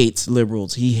he hates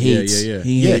liberals. He hates,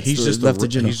 he hates he's just left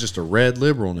agenda. he's just a red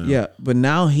liberal now. Yeah, but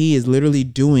now he is literally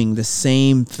doing the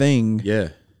same thing. Yeah.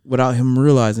 Without him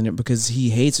realizing it because he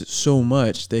hates it so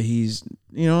much that he's,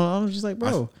 I'm just like,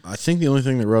 bro. I think the only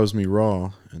thing that rubs me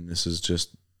raw, and this is just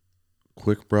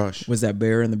quick brush. Was that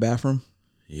bear in the bathroom?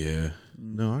 Yeah.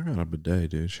 No, I got a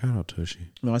bidet, dude. Shout out Tushy.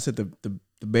 No, I said the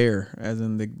bear, as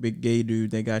in the big gay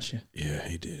dude. They got you. Yeah,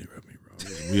 he did. It rubbed me raw.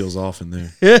 His wheels off in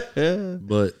there.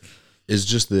 But it's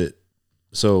just that.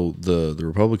 So the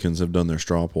Republicans have done their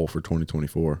straw poll for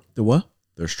 2024. The what?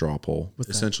 Their straw poll,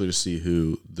 essentially to see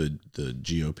who the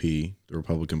GOP, the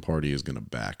Republican Party, is going to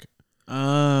back.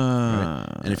 Right?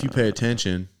 And if you pay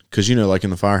attention, because like in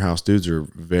the firehouse, dudes are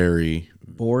very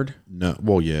bored. No,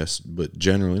 well, yes, but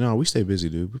generally, no. We stay busy,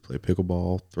 dude. We play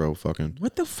pickleball, throw fucking.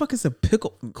 What the fuck is a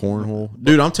pickle? Cornhole,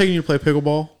 dude. I'm taking you to play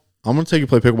pickleball. I'm gonna take you to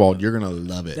play pickleball. You're gonna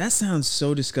love it. That sounds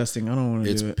so disgusting. I don't want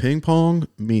to do it. It's ping pong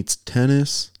meets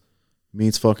tennis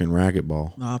meets fucking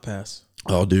racquetball. No, I'll pass.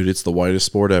 Oh, dude, it's the whitest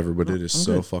sport ever, but it is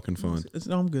so good. fucking fun.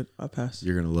 No, I'm good. I'll pass.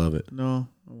 You're gonna love it. No,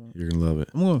 I won't. You're gonna love it.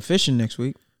 I'm going fishing next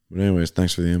week. But anyways,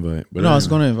 thanks for the invite. But no, anyway. I was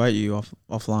going to invite you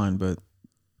offline, but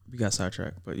we got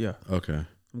sidetracked. But yeah, Okay.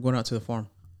 I'm going out to the farm.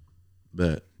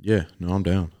 Bet. Yeah. No, I'm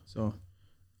down. So,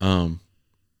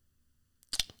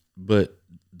 but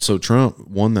so Trump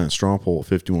won that straw poll at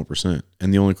 51%,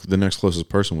 and the next closest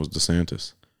person was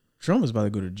DeSantis. Trump is about to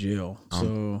go to jail.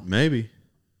 So Maybe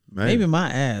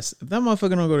my ass. If that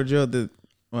motherfucker don't go to jail,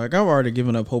 I've already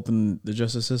given up hope in the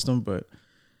justice system. But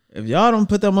if y'all don't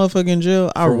put that motherfucker in jail,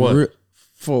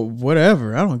 for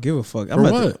whatever, I don't give a fuck.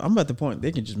 I'm at the point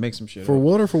they can just make some shit for up.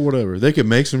 what or for whatever. They could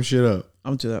make some shit up.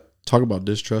 I'm to that. Talk about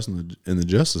distrust in the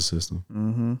justice system.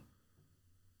 Mm-hmm.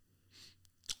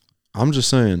 I'm just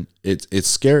saying it's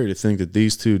scary to think that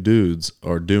these two dudes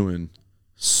are doing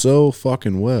so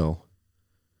fucking well,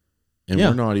 and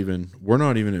we're not even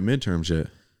at midterms yet.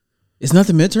 It's not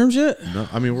the midterms yet? No,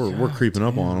 I mean we're creeping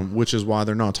up on them, which is why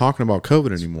they're not talking about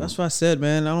COVID anymore. That's what I said,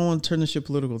 man. I don't want to turn this shit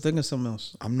political. Think of something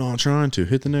else. I'm not trying to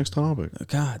hit the next topic.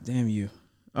 God damn you!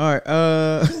 All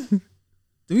right,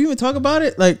 did we even talk about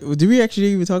it? Like, did we actually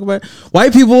even talk about it?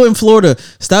 White people in Florida,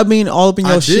 stop being all up in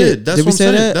your shit. That's did we what I'm say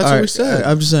saying. that? That's all what right. we said.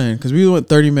 I'm just saying because we went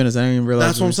 30 minutes. I didn't even realize.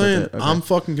 That's what I'm saying. Okay. I'm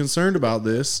fucking concerned about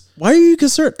this. Why are you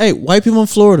concerned? Hey, white people in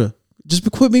Florida, just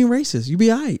quit being racist. You be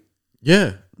all right.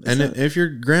 Yeah. If your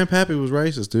grandpappy was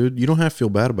racist, dude, you don't have to feel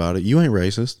bad about it. You ain't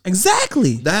racist.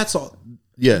 Exactly. That's all.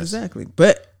 Yes. Exactly.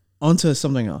 But onto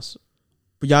something else.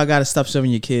 But y'all got to stop shoving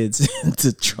your kids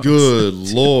into trunks. Good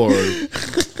Lord.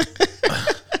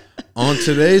 On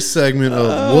today's segment of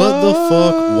What the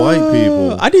Fuck White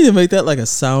People. I need to make that like a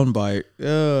sound bite.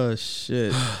 Oh,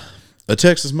 shit. A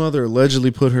Texas mother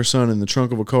allegedly put her son in the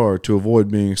trunk of a car to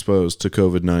avoid being exposed to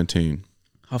COVID-19.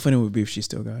 How funny would it be if she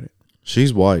still got it?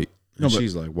 She's white. No, but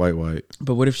she's like white.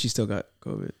 But what if she still got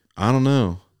COVID? I don't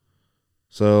know.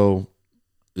 So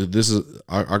this is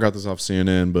I got this off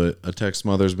CNN, but a Texas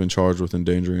mother has been charged with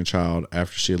endangering a child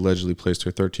after she allegedly placed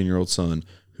her 13-year-old son,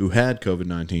 who had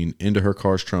COVID-19, into her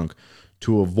car's trunk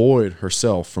to avoid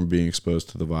herself from being exposed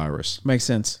to the virus. Makes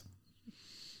sense.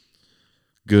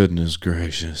 Goodness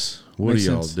gracious. What Makes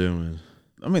are y'all sense. doing?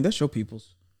 I mean, that's your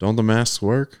people's. Don't the masks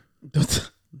work?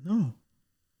 No.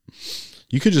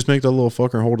 You could just make that little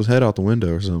fucker hold his head out the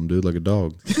window or something, dude, like a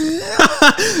dog. Hey, You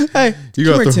come gotta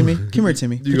here, throw- Timmy. Come here,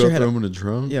 Timmy. You Put your gotta head throw up. him in the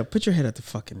trunk? Yeah, put your head at the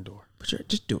fucking door.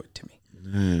 Just do it, Timmy.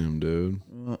 Damn, dude.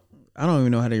 I don't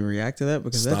even know how to react to that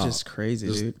because that's Stop. just crazy,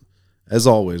 Just- dude. As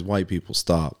always, white people,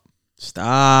 stop.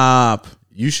 Stop.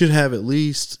 You should have at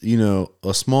least,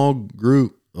 a small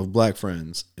group of black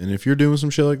friends. And if you're doing some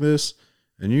shit like this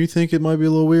and you think it might be a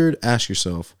little weird, ask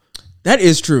yourself, That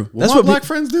is true. will That's my what black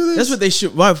friends do this? That's what they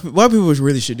should. Why people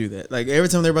really should do that? Like every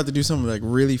time they're about to do something like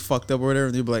really fucked up or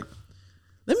whatever, they'll be like,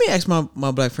 "Let me ask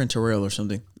my black friend Terrell or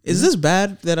something. Is this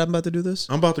bad that I'm about to do this?"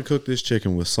 I'm about to cook this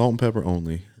chicken with salt and pepper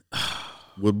only.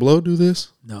 Would Blow do this?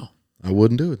 No. I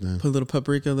wouldn't do it then. Put a little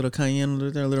paprika, a little cayenne, a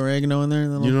little oregano in there.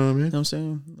 Little, You know what I mean? You know what I'm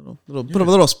saying? Put a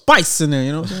little spice in there.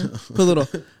 You know what I'm saying? Put a little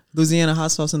Louisiana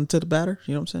hot sauce into the batter.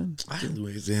 You know what I'm saying? I had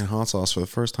Louisiana hot sauce for the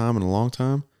first time in a long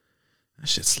time. That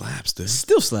shit slaps, dude.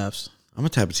 Still slaps. I'm a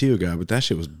Tapatio guy, but that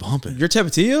shit was bumping. Your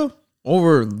Tapatio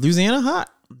over Louisiana hot?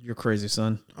 You're crazy,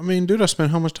 son. I mean, dude, I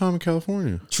spent how much time in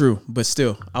California? True, but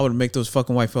still, I would make those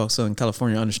fucking white folks in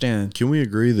California understand. Can we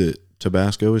agree that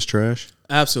Tabasco is trash?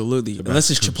 Absolutely. Unless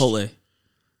it's Chipotle.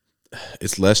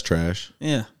 It's less trash.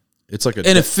 Yeah. It's like a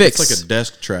In a fix. It's like a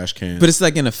desk trash can. But it's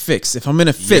like in a fix. If I'm in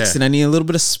a fix Yeah. and I need a little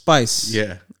bit of spice,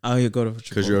 yeah, I'll go to Chipotle.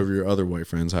 because you're over your other white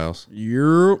friend's house.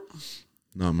 Yep.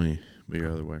 Not me, but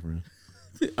your other white friend.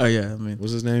 Oh, yeah. I mean,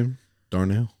 What's his name?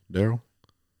 Darnell? Daryl?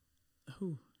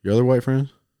 Who? Your other white friend?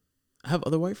 I have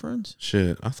other white friends?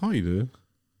 Shit, I thought you did.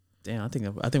 Damn, I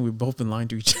think we've both been lying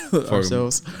to each other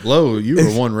ourselves. Blow, you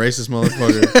were one racist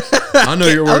motherfucker. I know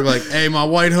you're working like, hey, my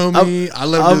white homie, I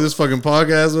let him do this fucking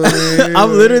podcast with me.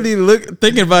 I'm literally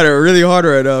thinking about it really hard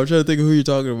right now. I'm trying to think of who you're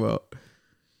talking about.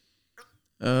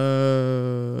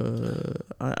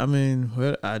 I mean,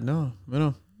 what I know.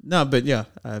 No, but yeah,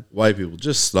 White people,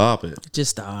 just stop it.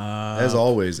 just stop. As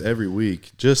always, every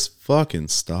week, just fucking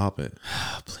stop it.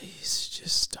 Please,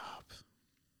 just stop.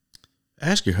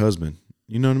 Ask your husband.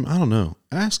 You know what I mean? I don't know.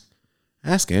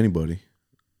 Ask anybody.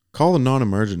 Call the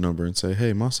non-emergent number and say,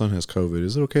 hey, my son has COVID.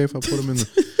 Is it okay if I put him in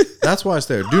the... That's why it's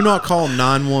there. Do not call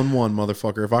 911,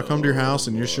 motherfucker. If I come to your house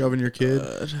and you're shoving your kid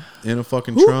in a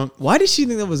fucking trunk, Why did she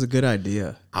think that was a good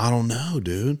idea? I don't know,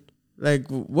 dude. Like,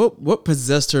 what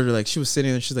possessed her to, like, she was sitting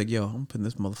there and she's like, yo, I'm putting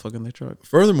this motherfucker in the truck.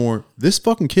 Furthermore, this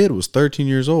fucking kid was 13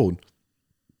 years old.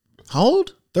 How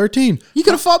old? 13. You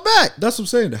could have fought back. That's what I'm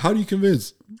saying. How do you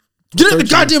convince? Get in the 13.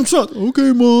 goddamn truck.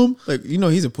 Okay, mom. Like, you know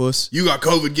he's a puss. You got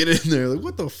COVID, get in there. Like,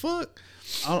 what the fuck?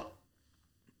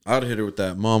 I'd hit her with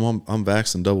that. Mom, I'm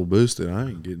vaxxed and double boosted. I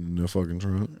ain't getting in no fucking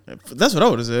trunk. That's what I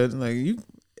would have said. Like,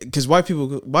 because white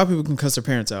people can cuss their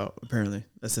parents out, apparently.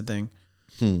 That's the thing.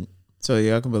 So,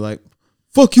 yeah, I can be like,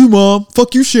 fuck you, mom.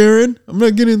 Fuck you, Sharon. I'm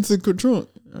not getting into the trunk.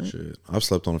 Right? Shit. I've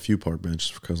slept on a few park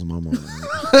benches because of my mom.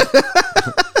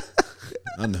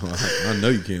 I know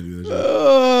you can't do that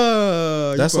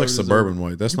shit. That's like suburban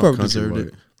white. That's not probably country deserved white.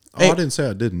 it. Oh, Hey. I didn't say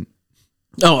I didn't.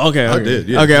 Oh, okay. I okay. did,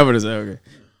 yeah. Okay, I would have said, okay.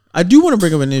 I do want to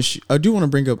bring up an issue. I do want to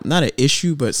bring up, not an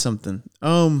issue, but something.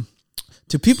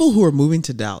 To people who are moving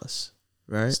to Dallas,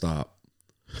 right? Stop.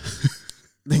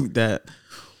 Think that.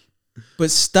 But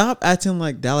stop acting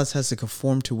like Dallas has to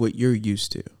conform to what you're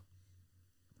used to.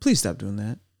 Please stop doing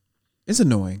that. It's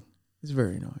annoying. It's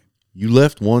very annoying. You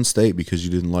left one state because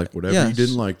you didn't like whatever you Yes.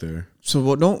 didn't like there.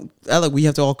 So don't act like we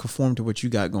have to all conform to what you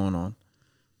got going on.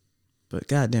 But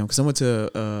goddamn, because I went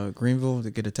to Greenville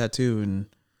to get a tattoo, and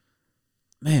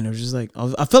man, it was just like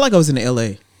I felt like I was in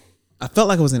LA. I felt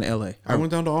like I was in LA. I went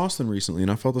down to Austin recently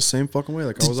and I felt the same fucking way.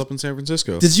 Like I was up in San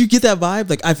Francisco. Did you get that vibe?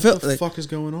 Like I felt What the like fuck is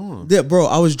going on? yeah, bro.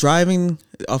 I was driving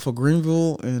off of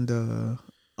Greenville, and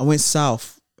I went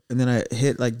south, and then I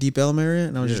hit like Deep Elm area,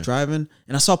 and I was just driving,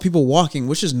 and I saw people walking,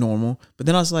 which is normal. But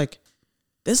then I was like,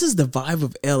 this is the vibe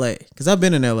of LA, because I've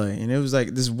been in LA, and it was like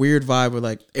this weird vibe where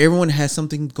like everyone has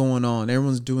something going on,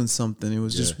 everyone's doing something. It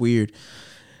was just weird.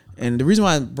 And the reason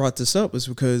why I brought this up was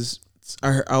because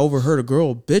I overheard a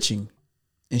girl bitching,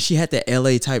 and she had that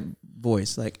LA type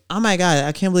voice, like, "Oh my god,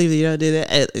 I can't believe you did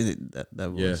that." That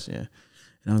voice, yeah.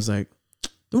 And I was like,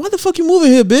 "Then why the fuck you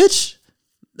moving here, bitch?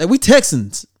 Like we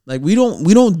Texans, like we don't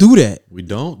do that. We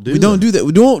don't do We don't do that.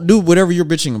 We don't do whatever you're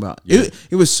bitching about." Yeah.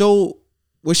 It was so.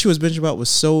 What she was bitching about was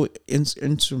so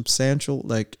insubstantial.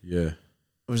 Like Yeah. it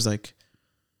was like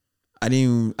I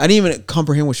didn't even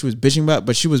comprehend what she was bitching about,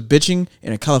 but she was bitching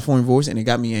in a California voice, and it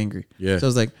got me angry. Yeah. So I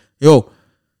was like, "Yo,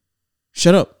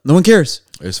 shut up! No one cares."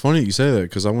 It's funny you say that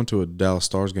because I went to a Dallas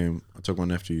Stars game. I took my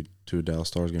nephew to a Dallas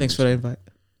Stars game. Thanks for that invite.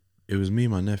 It was me,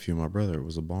 my nephew, and my brother. It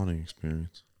was a bonding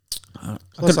experience.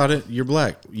 Plus, I didn't. You're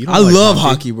black. You don't I like love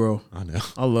hockey, bro. I know.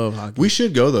 I love hockey. We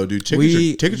should go though, dude.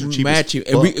 Tickets are cheap. match as you,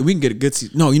 and we can get a good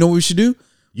seat. No, you know what we should do?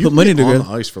 You put can money get on together.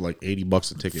 the ice for like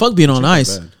 $80 a ticket. Fuck being which on ain't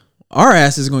that ice. bad. Our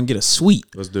ass is going to get a suite.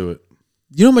 Let's do it.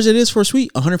 You know how much it is for a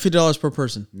suite? $150 per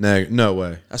person. No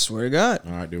way. I swear to God.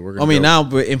 All right, dude. We're I gonna. mean, go. now,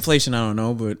 but inflation, I don't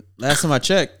know. But last time I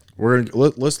checked, We're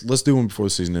gonna let's do one before the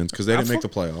season ends because they didn't make the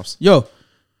playoffs. yo,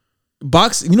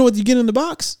 box. You know what you get in the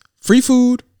box? Free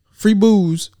food, free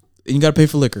booze, and you got to pay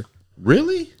for liquor.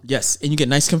 Really? Yes, and you get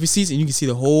nice comfy seats, and you can see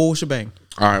the whole shebang.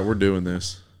 All right, we're doing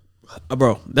this.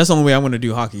 Bro, that's the only way I'm going to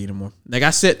do hockey anymore. Like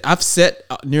I've sat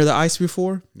near the ice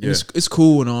before. And Yeah. it's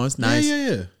cool and all. It's nice.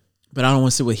 Yeah. But I don't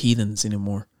want to sit with heathens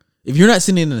anymore. If you're not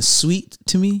sitting in a suite,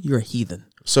 to me, you're a heathen.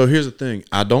 So here's the thing.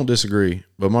 I don't disagree,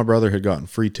 but my brother had gotten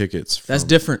free tickets. That's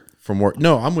different. From work.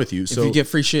 No, I'm with you. So if you get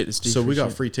free shit, it's so we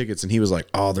got free tickets, and he was like,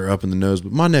 "Oh, they're up in the nose."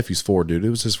 But my nephew's 4, dude. It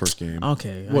was his first game.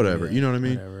 Okay. I Whatever. get it. You know what I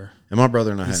mean? Whatever. And my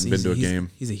brother and I hadn't been to a He's-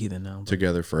 game He's a heathen now. but-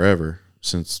 together forever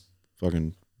since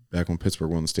fucking back when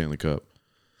Pittsburgh won the Stanley Cup.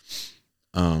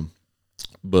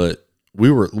 But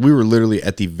we were literally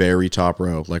at the very top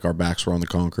row, like our backs were on the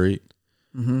concrete.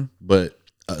 Mm-hmm. But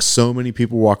so many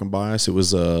people walking by us. It was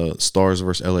Stars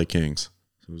versus LA Kings.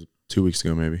 It was 2 weeks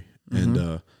ago, maybe,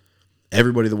 and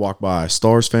everybody that walked by,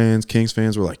 Stars fans, Kings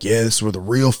fans, were like, "Yeah, this is where the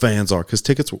real fans are." Because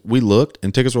tickets, we looked,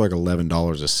 and tickets were like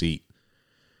 $11 a seat,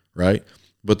 right?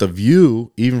 But the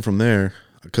view, even from there,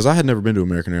 because I had never been to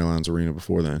American Airlines Arena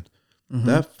before then.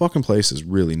 That fucking place is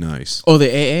really nice. Oh, the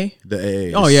AA? The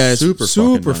AA. Oh, yeah. It's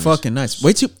super fucking nice.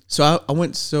 Wait, so I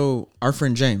went, so our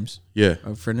friend James, Yeah.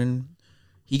 our friend, and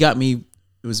he got me,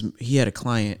 he had a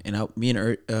client, and me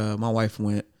and my wife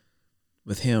went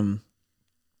with him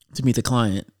to meet the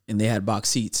client, and they had box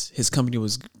seats. His company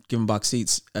was giving box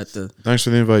seats at the. Thanks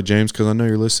for the invite, James, because I know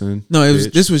you're listening. No,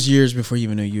 bitch. this was years before you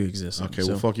even knew you existed. Okay,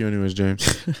 so. well, fuck you anyways,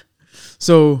 James.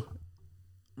 So,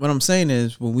 what I'm saying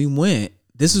is, when we went,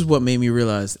 this is what made me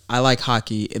realize I like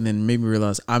hockey, and then made me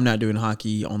realize I'm not doing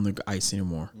hockey on the ice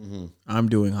anymore. I'm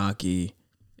doing hockey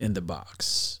in the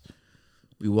box.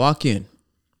 We walk in.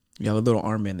 You have a little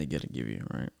armband they get to give you,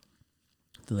 right?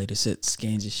 The lady sits,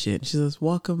 scans your shit, and she says,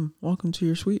 welcome to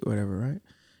your suite, or whatever, right? And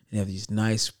they have these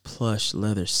nice plush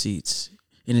leather seats.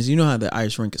 And as you know how the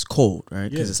ice rink is cold,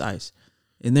 right? Because it's ice.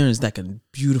 And there is like a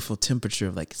beautiful temperature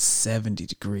of like 70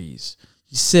 degrees.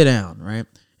 You sit down, right?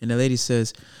 And the lady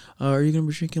says, are you going to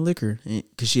be drinking liquor?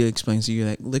 Because she explains to you,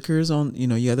 like, liquor is on,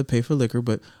 you have to pay for liquor,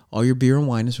 but all your beer and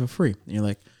wine is for free. And you're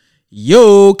like,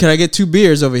 yo, can I get 2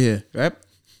 beers over here? Right?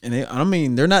 And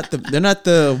they're not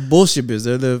the bullshit beers.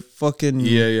 They're the fucking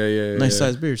Yeah. nice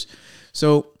sized beers.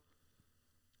 So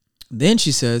then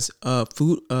she says,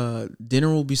 dinner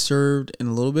will be served in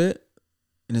a little bit.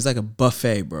 And it's like a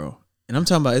buffet, bro. And I'm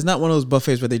talking about, it's not one of those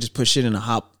buffets where they just put shit in a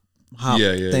hop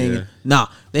thing. Yeah. Nah,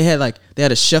 they had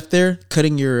a chef there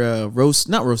cutting your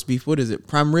not roast beef. What is it?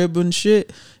 Prime rib and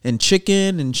shit, and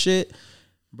chicken and shit,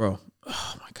 bro.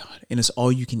 Oh my god! And it's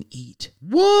all you can eat.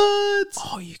 What?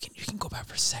 Oh, you can go back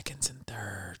for seconds and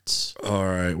thirds. All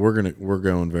right, we're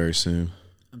going very soon.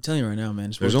 I'm telling you right now,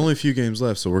 man. There's only a few games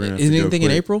left, so we're gonna have Isn't to go anything in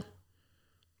quick. April?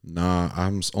 Nah,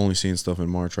 I'm only seeing stuff in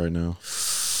March right now.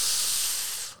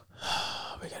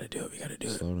 We gotta do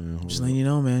it. Slow down. Hold Just on. letting you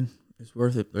know, man. It's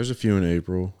worth it. There's a few in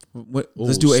April.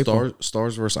 Let's do April.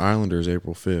 Stars versus Islanders,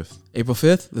 April 5th. April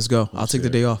 5th. Let's go. I'll take the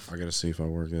day off. I gotta see if I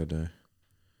work that day.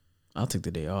 I'll take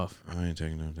the day off. I ain't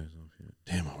taking no days off yet.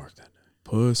 Damn, I work that day.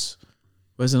 Puss.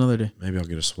 Where's another day? Maybe I'll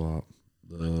get a swap.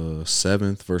 The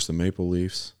 7th versus the Maple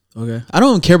Leafs. Okay. I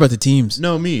don't even care about the teams.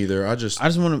 No, me either. I just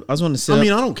want to sit. I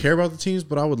mean, I don't care about the teams,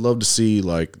 but I would love to see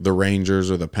like the Rangers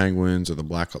or the Penguins or the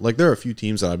Blackhawks. Like, there are a few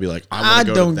teams that I'd be like, I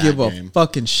go don't to give that a game.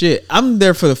 fucking shit. I'm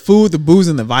there for the food, the booze,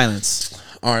 and the violence.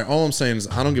 All right, all I'm saying is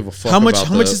I don't give a fuck. How much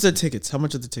about is the tickets? How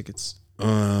much are the tickets?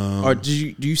 Or do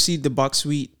you see the box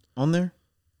suite on there?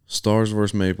 Stars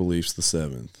versus Maple Leafs the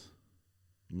 7th.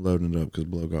 I'm loading it up because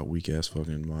Blow got weak ass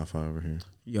fucking Wi-Fi over here.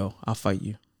 Yo, I'll fight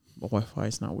you. My Wi-Fi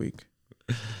is not weak.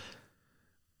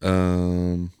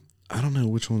 I don't know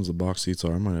which ones the box seats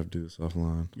are. I might have to do this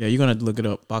offline. Yeah, you're gonna have to look it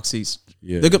up. Box seats.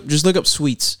 Yeah, Just look up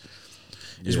suites.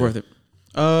 It's worth it.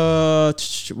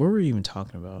 What were we even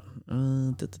talking about?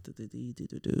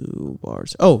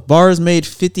 Bars. Oh, bars made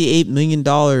 $58 million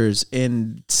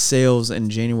in sales in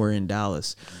January in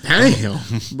Dallas. Damn,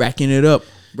 Racking it up.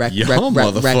 Racking it up.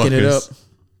 motherfuckers.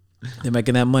 They're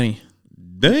making that money.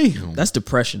 Damn. That's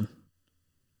depression.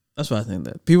 That's what I think.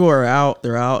 That people are out,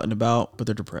 they're out and about, but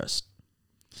they're depressed.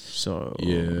 So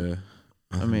Yeah.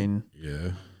 I mean,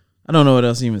 Yeah. I don't know what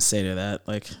else to even say to that.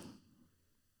 Like,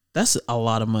 that's a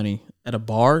lot of money at a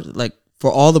bar. Like,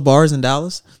 for all the bars in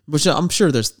Dallas, which I'm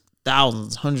sure there's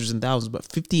thousands, hundreds and thousands, but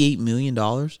 $58 million,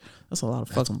 that's a lot of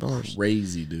fucking bars.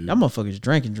 Crazy, dude. That motherfucker's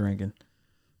drinking.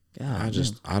 God,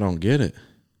 I don't get it.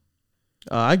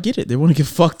 I get it. They want to get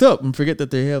fucked up and forget that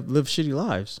they have lived shitty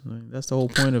lives. Like, that's the whole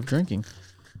point of drinking.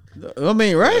 I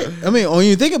mean, right? I mean, when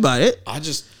you think about it,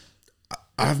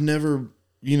 I've never,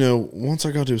 once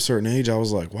I got to a certain age, I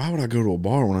was like, why would I go to a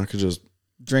bar when I could just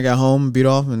drink at home, beat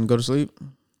off, and go to sleep?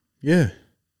 Yeah.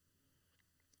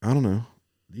 I don't know.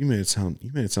 You made it sound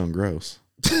gross.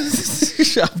 I'm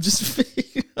just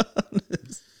being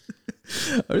honest.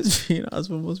 I'm just being honest.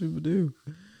 What most people do.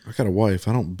 I got a wife.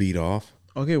 I don't beat off.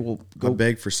 Okay, well, I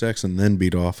beg for sex and then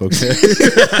beat off. Okay.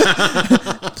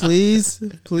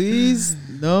 please,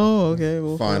 no. Okay,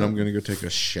 well, fine. I'm gonna go take a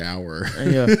shower.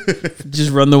 Yeah,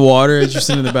 just run the water as you're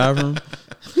sitting in the bathroom.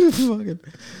 Fucking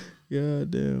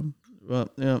god damn. Well,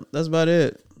 yeah, that's about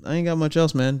it. I ain't got much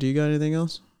else, man. Do you got anything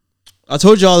else? I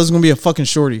told y'all this is gonna be a fucking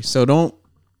shorty, so don't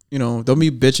be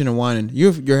bitching and whining.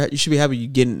 You should be happy you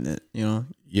getting it. Yeah.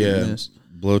 This.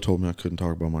 Blow told me I couldn't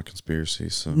talk about my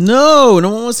conspiracies. So No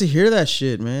one wants to hear that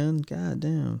shit, man. God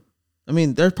damn. I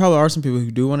mean, there probably are some people who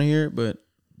do want to hear it,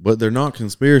 but they're not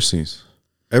conspiracies.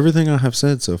 Everything I have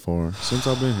said so far since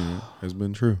I've been here has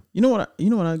been true. You know what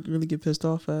I really get pissed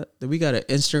off at? That we got an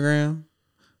Instagram,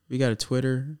 we got a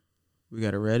Twitter, we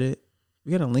got a Reddit,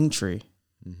 we got a Linktree.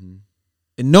 Mm-hmm.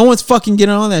 And no one's fucking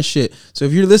getting on that shit. So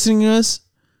if you're listening to us,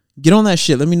 get on that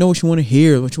shit. Let me know what you want to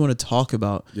hear, what you want to talk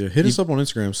about. Yeah, hit us up on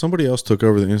Instagram. Somebody else took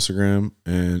over the Instagram,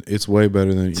 and it's way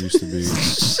better than it used to be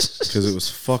because it was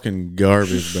fucking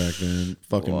garbage back then.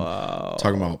 Fucking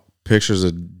talking about pictures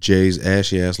of Jay's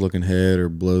ashy ass looking head or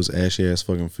Blow's ashy ass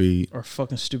fucking feet or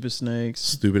fucking stupid snakes,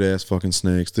 stupid ass fucking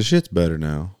snakes. The shit's better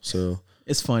now, so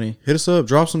it's funny. Hit us up,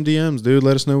 drop some DMs, dude.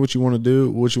 Let us know what you want to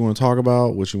do, what you want to talk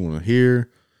about, what you want to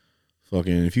hear.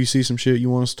 Fucking, if you see some shit you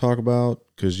want us to talk about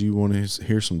because you want to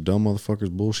hear some dumb motherfuckers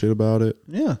bullshit about it,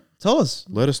 yeah, tell us.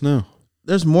 Let us know.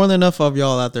 There's more than enough of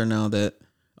y'all out there now that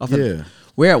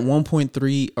we're at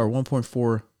 1.3 or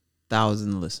 1.4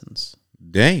 thousand listens.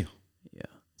 Damn. Yeah.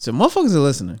 So motherfuckers are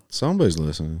listening. Somebody's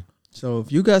listening. So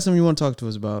if you got something you want to talk to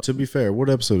us about. To be fair, what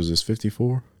episode is this?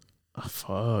 54? Oh,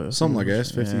 fuck. Something like that.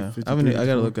 50, yeah. 53, I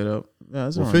got to look it up. Yeah,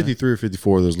 well, 53 or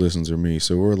 54 of those listens are me.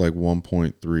 So we're like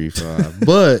 1.35.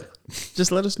 But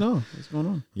just let us know what's going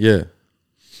on. Yeah.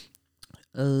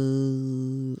 I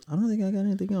don't think I got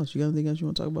anything else. You got anything else you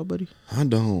want to talk about, buddy? I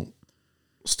don't.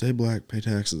 Stay black, pay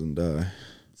taxes, and die.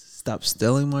 Stop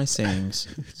stealing my sayings.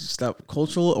 Stop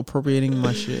cultural appropriating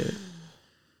my shit.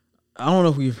 I don't know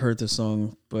if we've heard this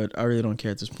song, but I really don't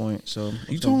care at this point. So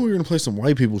you told me we were gonna play some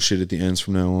white people shit at the ends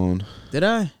from now on. Did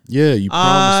I? Yeah, you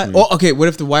promised me. Oh, okay. What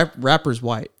if the white rapper's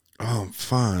white? Oh,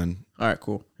 fine. All right,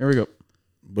 cool. Here we go.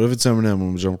 But if it's Eminem, I'm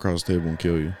gonna jump across the table and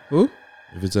kill you. Who?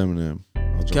 If it's Eminem,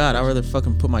 I'll jump. God, I'd rather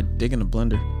fucking put my dick in a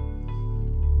blender.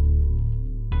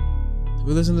 Have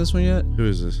we listened to this one yet? Who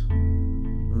is this?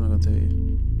 I'm not gonna tell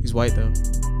you. He's white though.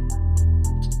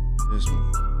 This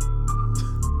one.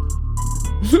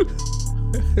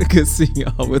 Good seeing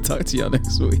y'all. We'll talk to y'all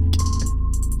next week.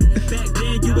 Back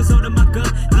then you was holding my gun.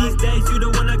 These days you the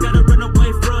one I gotta run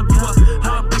away from. You a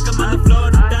heartbreaker, my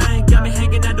Florida thing. Got me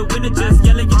hanging out the window just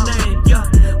yelling your name. Yeah,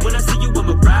 when I see you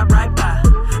I'ma ride right by.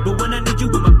 But when I need you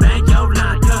I'ma bang your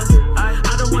line. Cause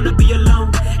I don't wanna be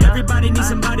alone. Everybody needs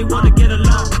somebody wanna get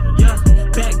along. Yeah,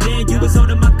 back then you was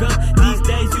holding my gun. These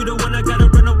days you the one I gotta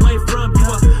run away from. You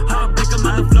a heartbreaker,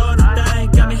 my Florida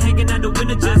thing. Got me hanging out the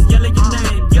window just yelling your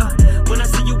name. Yeah, when I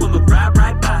see you I'ma ride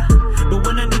right by. But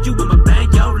when I need you I'ma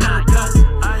bang your line. Cause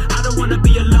I don't wanna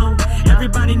be alone.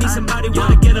 Everybody needs somebody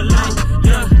wanna get along.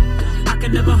 Yeah, I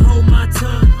can never hold my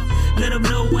tongue. Let them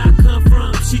know where I come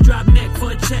from. She dropped neck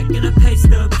for a check and a pay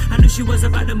stub. I knew she was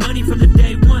about the money from the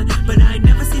day one. But I ain't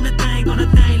never seen a thing on a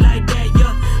thing like that,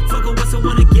 yeah. Fuck her once I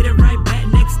wanna get it right back.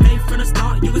 Next day from the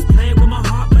start, you was playing with my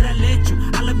heart, but I let you.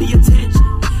 I love the attention,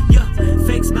 yeah.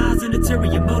 Fake smiles and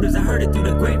ulterior motives. I heard it through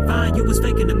the grapevine. You was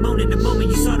faking the moaning. The moment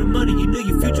you saw the money, you knew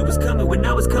your future was coming. When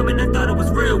I was coming, I thought it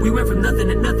was real. We went from nothing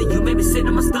to nothing. You made me sit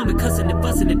in my stomach, cussing and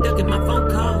fussing and ducking my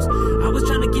phone calls. I was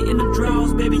trying to get in them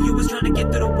draws, baby. You was trying to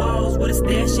get through the walls. What is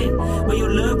that shit? Where your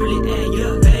love really at,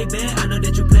 yeah, baby. I know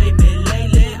that you play me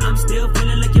lately. I'm still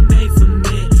feeling like you're made for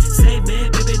me. Say,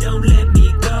 man, baby, don't let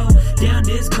me go down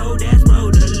this cold ass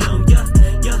road alone. Yeah,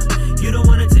 yeah. You don't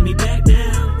wanna take me back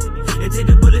down and take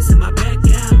the bullets in my back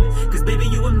out. Cause baby,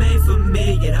 you were made for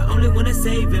me. You're the only one that's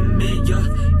saving me. Yeah,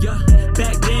 yeah.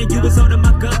 Back then you was holding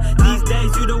my gun. These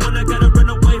days you the one I gotta run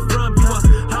away from. You a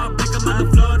heartbreaker, my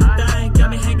Florida thing. Got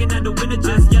me hanging out the window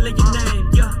just